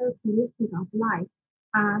effective characteristics of light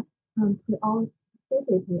are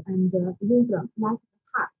periodicity and rhythm, like the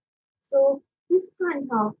heart. So this kind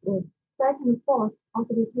of back and forth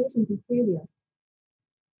oscillation behavior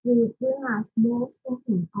will bring us more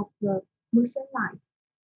thinking of the motion light.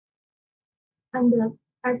 And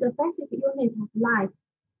as the basic unit of light,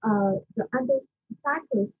 the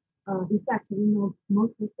endocycles effect, we know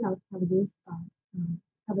most of the cells have this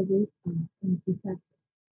effect.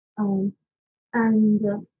 Um, and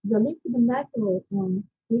the liquid metal,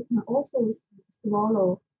 we can also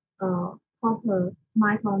swallow copper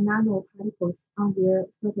micro nanoparticles on their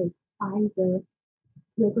surface by the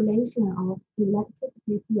regulation of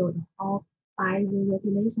electricity field or by the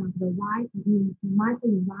regulation of the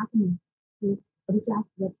microenvironment to adjust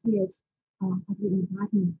the pH of the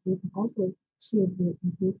environment. We can also achieve the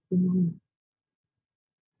increased phenomena.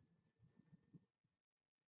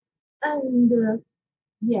 And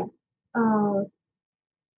yeah, uh,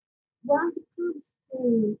 when it comes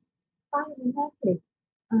to biomimetics,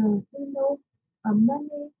 we know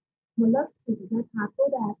many mollusks that are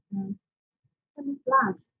good at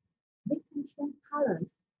camouflage. They can change colors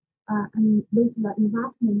and with the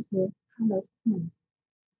environment color scheme.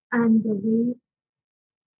 And we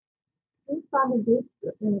found this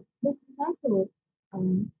metal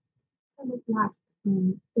camouflage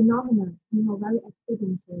phenomenon, very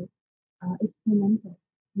accidental, experimental.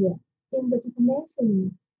 Yeah. In the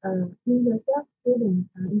deformation, in the self-driven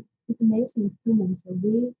deformation experiment,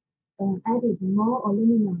 we added more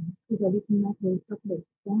aluminum to the liquid metal surface.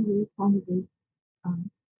 Then we found this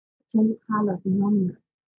change color phenomenon.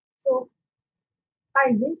 So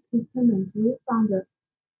by this experiment, we found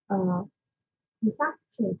uh, the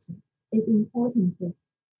substrate is important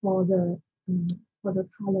for the um, for the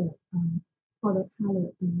color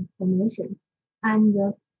formation, and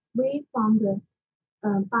we found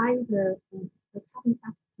by the carbon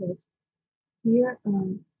substrate here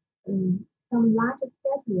some large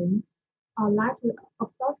scattering or large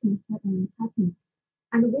absorption patterns,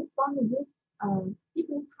 and we found this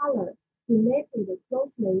different color related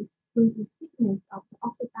closely with the thickness of the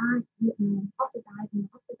oxidized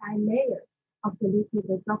layer of the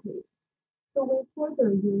liquid droplet. So we further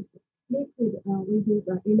use we use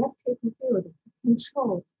an electric field to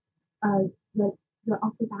control uh, the, the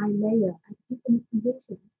oxidized layer at different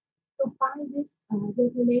positions. So by this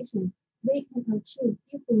regulation, we can achieve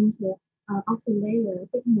different oxide layer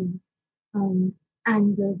thickness, um,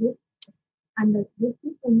 and this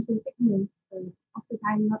different thickness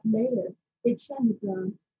oxidized layer, they change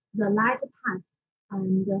the light path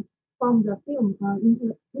and from the film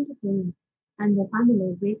interference, and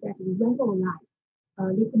finally we get the rainbow light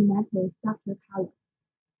liquid metal structure color.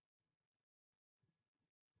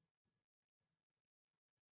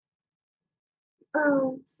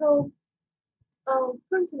 So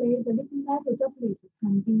currently, the liquid metal droplet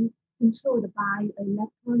can be controlled by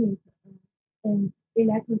electronic field,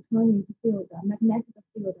 magnetic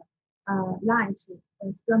field, light,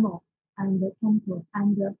 thermal, and chemical,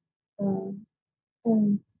 and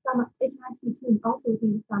some HIT team also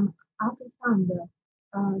did some ultrasound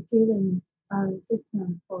driven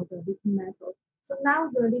system for the liquid metal. So now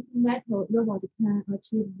the liquid metal robot can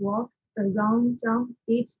achieve walk, run, jump,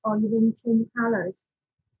 eat, or even change colors.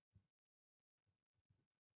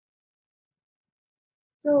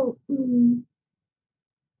 So, the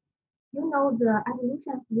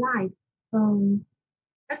evolution of life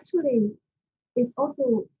actually is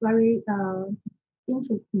also very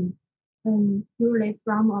interesting. Purely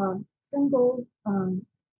from a single cell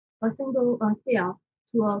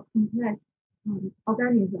to a complex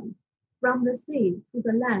organism, from the sea to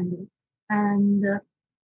the land, and the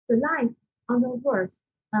life on the earth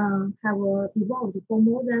have evolved for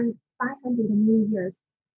more than 500 million years.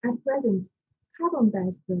 At present,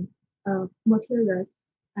 carbon-based materials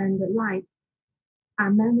and life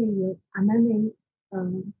are mainly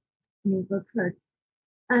occurred.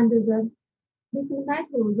 And the liquid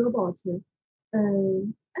metal robot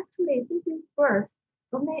actually since its birth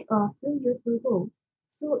only a few years ago.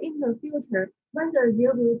 So in the future, whether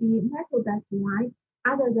there will be metal-based life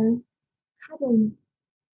other than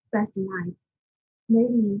carbon-based life,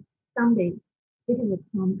 maybe someday it will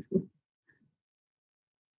come true.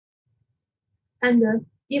 And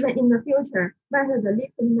even in the future, whether the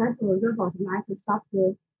liquid metal robot like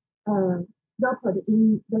software deployed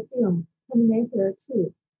in the film Terminator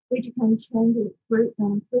 2, which can change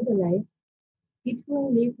freely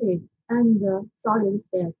between liquid and solid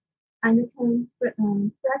state, and can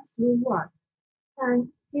flex through walls,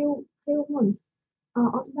 can heal wounds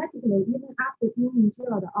automatically even after being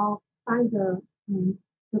drilled or by the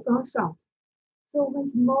gunshot. So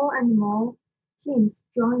with more and more teams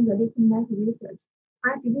join the liquid metal research,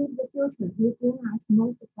 I believe the future will bring us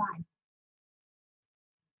more surprise.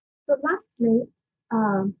 So lastly,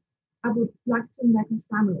 I would like to make a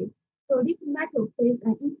summary. So liquid metal plays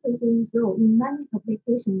an increasing role in many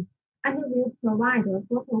applications and will provide a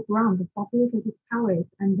fertile ground for future discoveries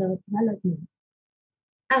and development.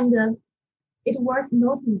 And it was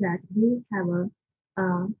noting that we have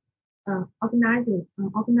uh, organized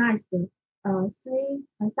three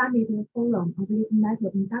summit forum of liquid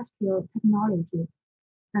metal industrial technology,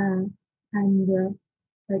 and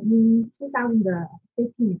in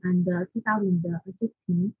 2015 and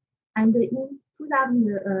 2016, and in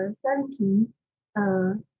 2017,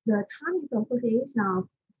 the Chinese Association of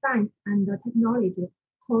Science and Technology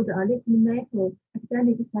held a liquid metal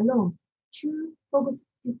academic salon to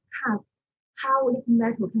discuss how liquid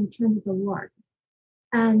metal can change the world.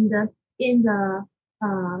 And in the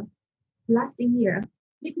last year,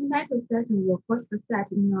 liquid metal session was first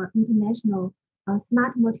set in an international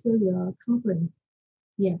smart material conference.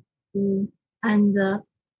 Yeah. And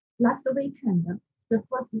last weekend, the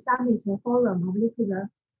first summit forum of liquid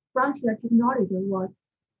frontier technology was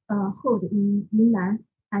held in Yunnan,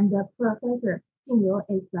 and Professor Jing Liu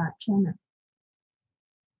is the chairman.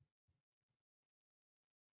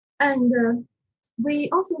 And we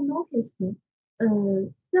also noticed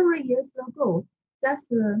several years ago that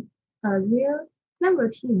several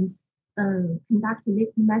teams conduct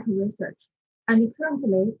liquid metal research. And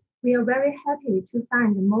currently, we are very happy to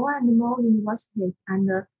find more and more universities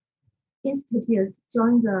and institutes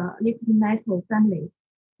join the liquid metal family.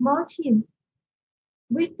 More teams,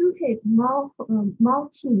 we do have more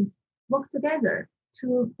teams work together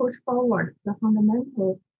to push forward the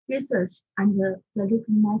fundamental research and the liquid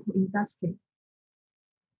metal industry.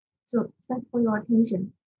 So thanks for your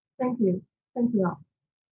attention. Thank you. Thank you all.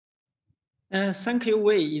 Thank you,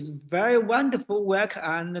 Wei. It's very wonderful work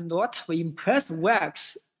and not impressive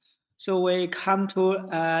works. So we come to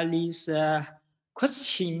this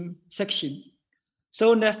question section.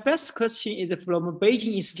 So the first question is from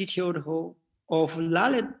Beijing Institute of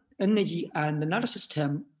Light Energy and Another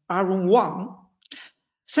System, Aaron Wang.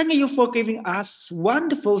 Thank you for giving us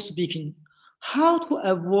wonderful speaking. How to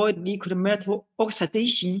avoid liquid metal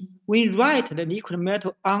oxidation when write the liquid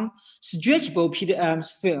metal on stretchable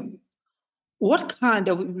PDMs film? What kind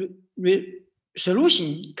of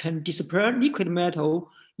solution can disperse liquid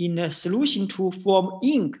metal in a solution to form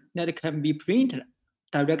ink that can be printed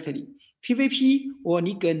directly? PVP or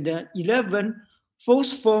ligand 11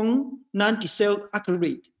 phosphone non-dissolved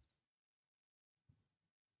acrylic.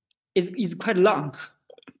 It's quite long.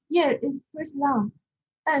 Yeah, it's pretty long,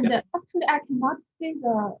 and actually, I cannot see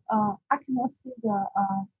the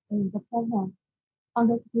problem on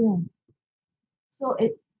the screen. So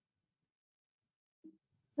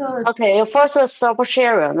Okay, you first stop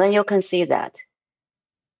sharing, then you can see that.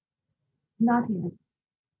 not yet.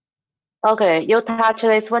 Okay, you touch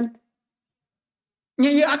this one.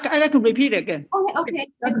 Yeah, I can repeat it again. Okay,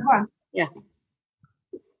 it works. Yeah.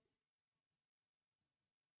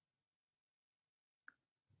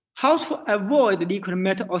 How to avoid liquid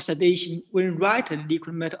metal oxidation when writing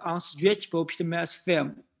liquid metal on stretchable PDMS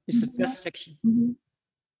film is the first section.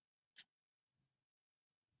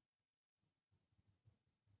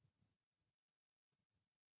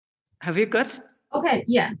 Have you got? Okay,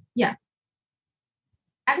 yeah.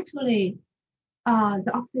 Actually,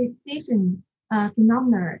 the oxidation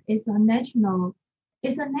phenomena is a natural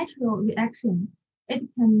reaction. It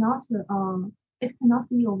cannot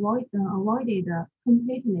be avoided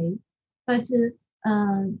completely. But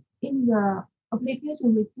in the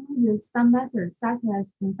application, we do use some methods such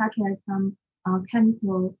as some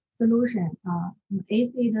chemical solution, some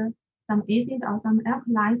acid or some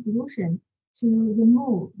alkaline solution to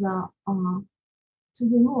remove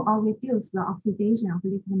or reduce the oxidation of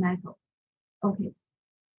liquid metal. Okay.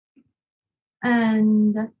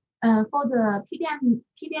 And for the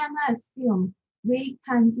PDMS film, we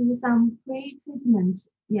can do some pre-treatment,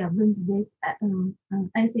 with this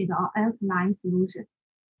acid or alkaline solution.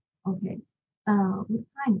 Okay. What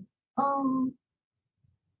kind?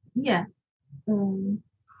 Yeah.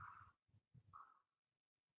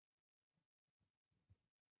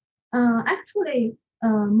 Actually,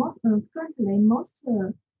 currently most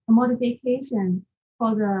modification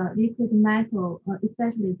for the liquid metal,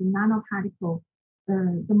 especially the nanoparticle,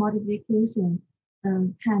 the modification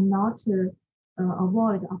cannot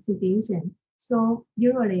avoid oxidation. So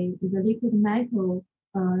usually the liquid metal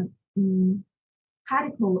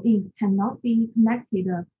particle ink cannot be connected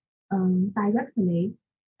directly,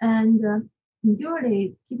 and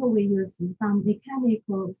usually people will use some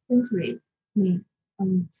mechanical sintering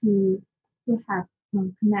to have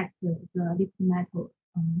connect the liquid metal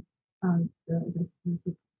the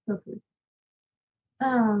circuit.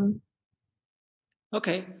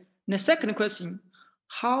 Okay. The second question: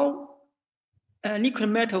 how liquid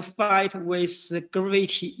metal fight with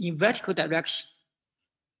gravity in vertical direction?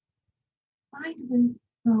 Fight with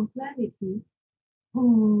gravity.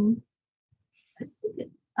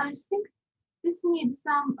 I think this needs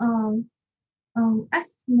some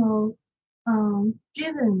external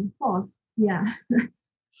driven force. Yeah.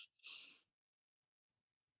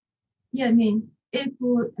 Yeah, the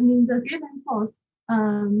driven force,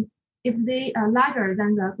 if they are larger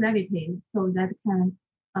than the gravity, so that can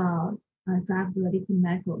drive the liquid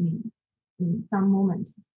metal in some moment.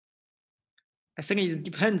 I think it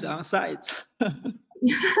depends on size.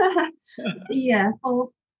 Yeah,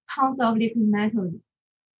 for tons of liquid metal,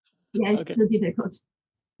 yeah, it's too difficult.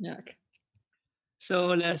 Yeah. Okay.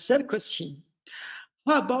 So the third question: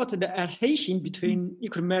 how about the adhesion between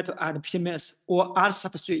liquid metal and PDMS or other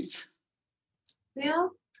substrates?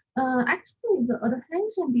 Well, actually, the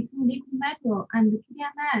adhesion between liquid metal and the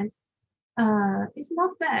PDMS is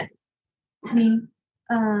not bad.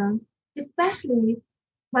 Especially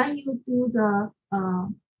when you do the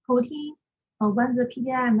coating, when the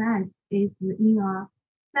PDMS is in a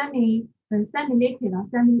semi-liquid or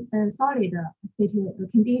semi-solid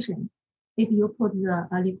condition. If you put the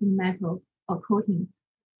liquid metal or coating,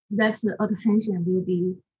 that adhesion will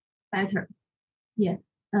be better. Yeah.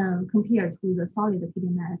 Compared to the solid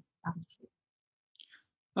PDMS substrate.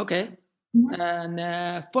 Okay. And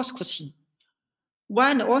first question: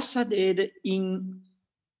 when oxide in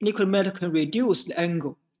liquid metal can reduce the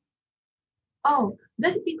angle? Oh,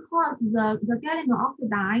 that's because the gallium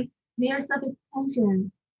oxide, their surface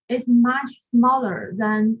tension is much smaller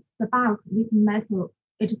than the bulk liquid metal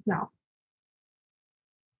itself.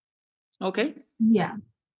 Okay. Yeah.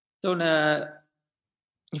 So the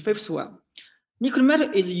fifth one: liquid metal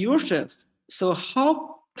is usual, so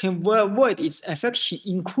how can we avoid its affection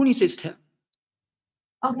in cooling system?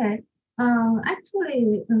 Okay.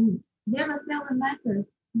 Actually, there are several methods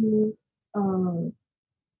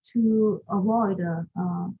to avoid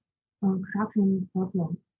corruption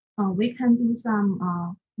problem. We can do some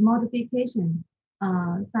modification,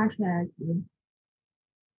 such as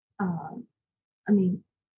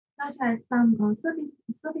such as some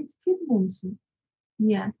surface treatment.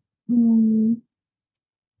 Yeah.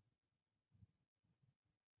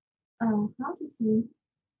 How to say?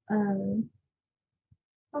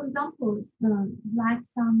 For example, like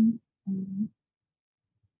some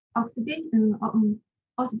oxidation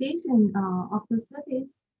of the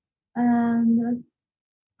surface, and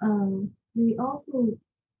we also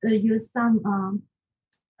use some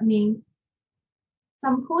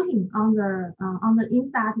coating on the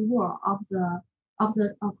inside wall of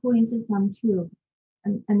the cooling system tube.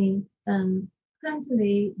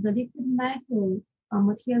 Currently the liquid metal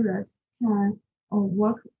materials can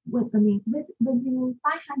work within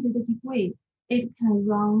 500 degrees. It can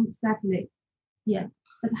run safely. Yeah,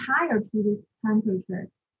 but higher to this temperature,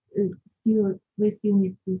 we still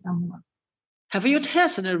need to do some work. Have you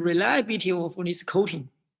tested the reliability of this coating?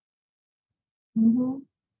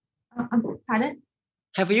 Pardon?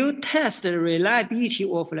 Have you tested the reliability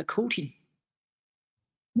of the coating?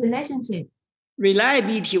 Relationship.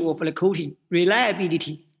 Reliability of the coating.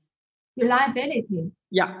 Reliability. Reliability.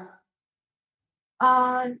 Yeah.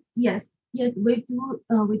 Yes, we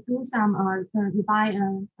do some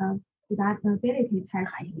reliability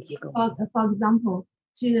testing. For example,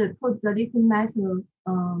 to put the liquid metal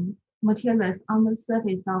materials on the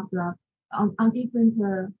surface of the on different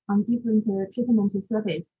treatment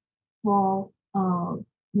surface for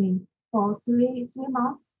for 3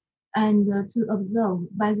 months, and to observe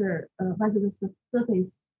whether the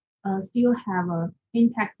surface still have a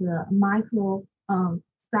intact micro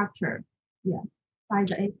structure. Yeah, by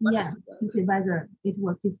the ACM to see whether it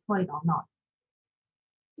was destroyed or not.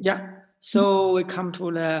 Yeah. So we come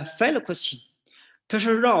to the final question.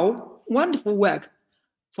 Professor Rao, wonderful work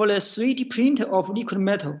for the 3D printer of liquid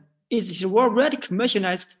metal. Is it already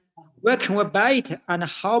commercialized? Where can we buy it, and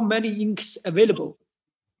how many inks available?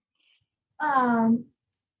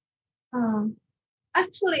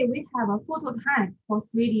 Actually, we have a prototype for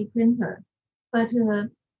 3D printer, but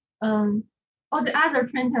all the other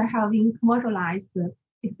printer have been commercialized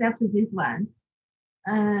except this one.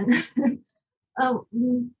 And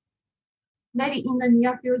maybe in the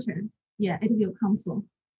near future, yeah, it will come soon.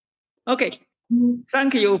 Okay.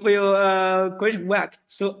 Thank you for your great work.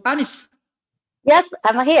 So, Alice. Yes,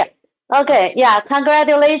 I'm here. Okay, yeah,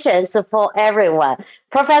 congratulations for everyone.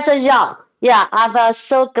 Professor Zhang, yeah, I'm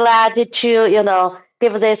so glad to,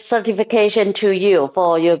 give this certification to you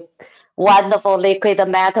for your wonderful liquid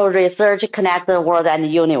metal research connect the world and the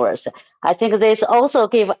universe. I think this also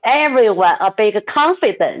give everyone a big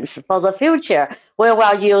confidence for the future. We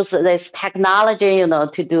will use this technology,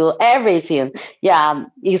 to do everything. Yeah,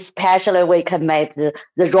 especially we can make the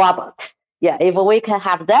robot. Yeah, if we can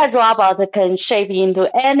have that robot can shape into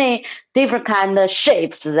any different kind of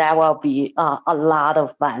shapes, that will be a lot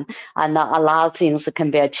of fun, and a lot of things can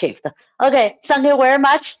be achieved. Okay, thank you very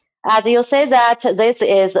much. As you say that this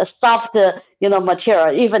is a soft,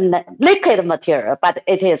 material, even liquid material, but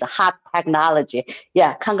it is hot technology.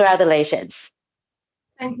 Yeah, congratulations.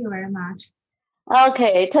 Thank you very much.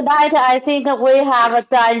 Okay, tonight I think we have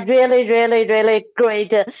done really, really, really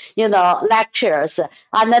great, lectures.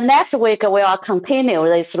 And the next week we will continue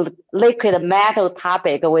this liquid metal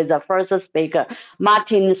topic with the first speaker,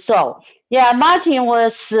 Martin So. Yeah, Martin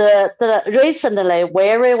was recently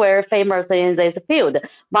very, very famous in this field.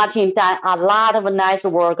 Martin done a lot of nice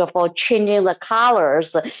work for changing the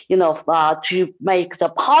colors, to make the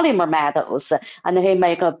polymer metals, and he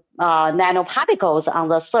make nanoparticles on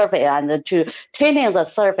the surface and to treating the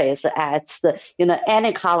surface as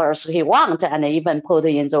any colors he want, and even put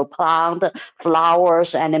in the plant,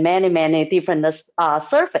 flowers, and many, many different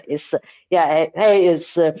surface. Yeah, he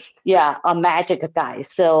is a magic guy.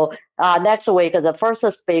 So next week, the first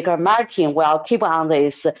speaker, Martin, will keep on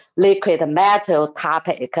this liquid metal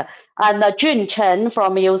topic. And Jun Chen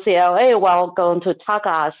from UCLA will going to talk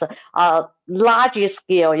us large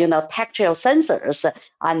scale, textual sensors,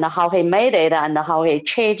 and how he made it, and how he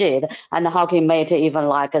changed it, and how he made it even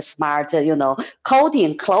like a smart,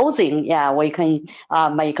 coating, clothing. Yeah, we can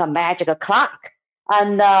make a magic clock.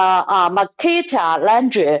 And Makita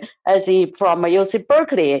Landry, from UC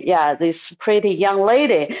Berkeley, yeah, this pretty young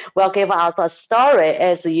lady will give us a story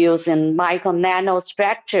as using micro nano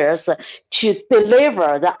structures to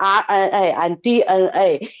deliver the RNA and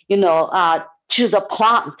DNA, to the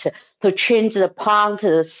plant, to change the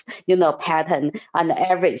plant's, pattern and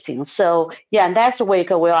everything. So yeah, next week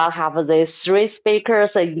we will have these 3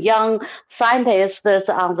 speakers, young scientists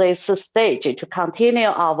on this stage to continue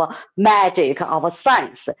our magic of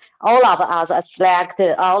science. All of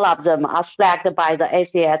them are selected by the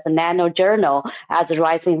ACS Nano Journal as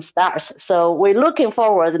rising stars. So we're looking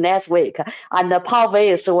forward next week. And Paul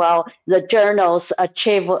Weiss the journal's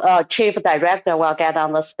chief director will get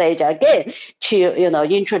on the stage again to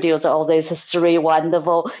introduce all these 3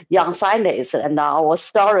 wonderful young scientists, and our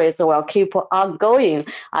stories will keep on going,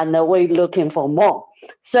 and we're looking for more.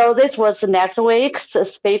 So this was next week's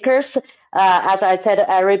speakers. As I said at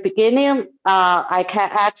the very beginning,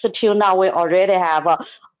 iCANX till now we already have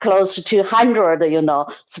close to 200,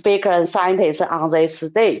 speakers and scientists on this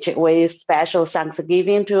stage. We special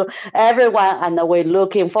thanksgiving to everyone, and we're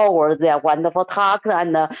looking forward to their wonderful talk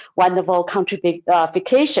and wonderful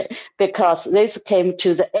contribution, because this came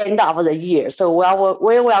to the end of the year. So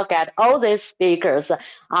we will get all these speakers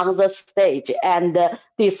on the stage, and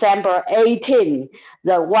December 18,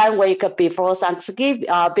 the 1 week before Thanksgiving,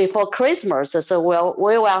 before Christmas. So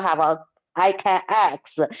we will have a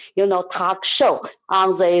iCANX, talk show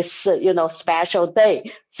on this, special day.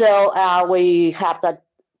 So we have the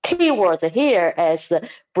keyword here is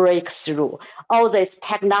breakthrough. All this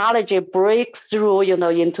technology breakthrough,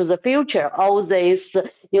 into the future. All these,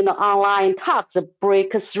 online talks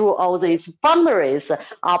break through all these boundaries of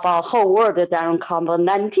our whole world during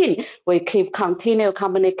COVID-19. We keep continue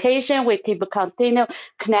communication. We keep continue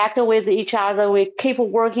connect with each other. We keep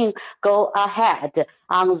working, go ahead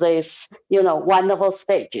on this, wonderful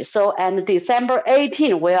stage. So, and December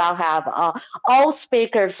 18, we will have all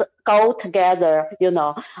speakers go together,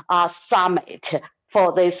 summit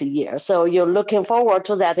for this year. So you're looking forward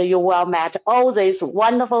to that. You will meet all these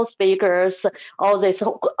wonderful speakers, all these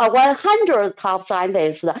 100 top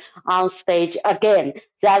scientists on stage again.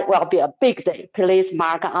 That will be a big day. Please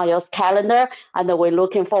mark on your calendar, and we're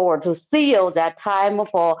looking forward to see you that time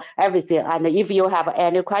for everything. And if you have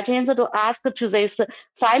any questions to ask to this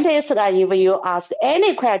scientist, and if you ask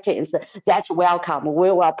any questions, that's welcome.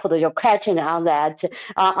 We will put your question on that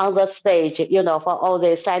on the stage, for all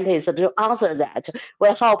the scientists to answer that. We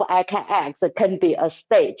hope iCANX can be a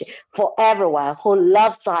stage for everyone who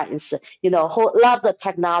loves science, who loves the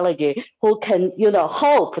technology, who can,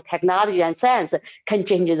 hope technology and science can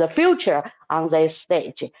change the future on this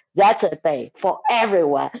stage. That's a day for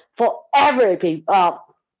everyone, for every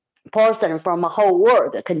person from the whole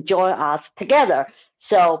world can join us together.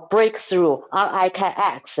 So breakthrough on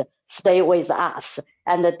iCANX, stay with us.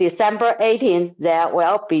 And December 18th, there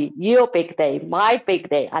will be your big day, my big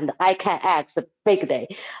day, and iCANX big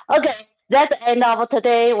day. Okay, that's the end of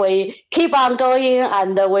today. We keep on going,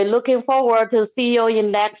 and we're looking forward to see you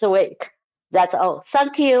in next week. That's all.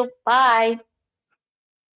 Thank you. Bye.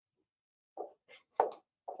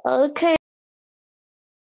 Okay.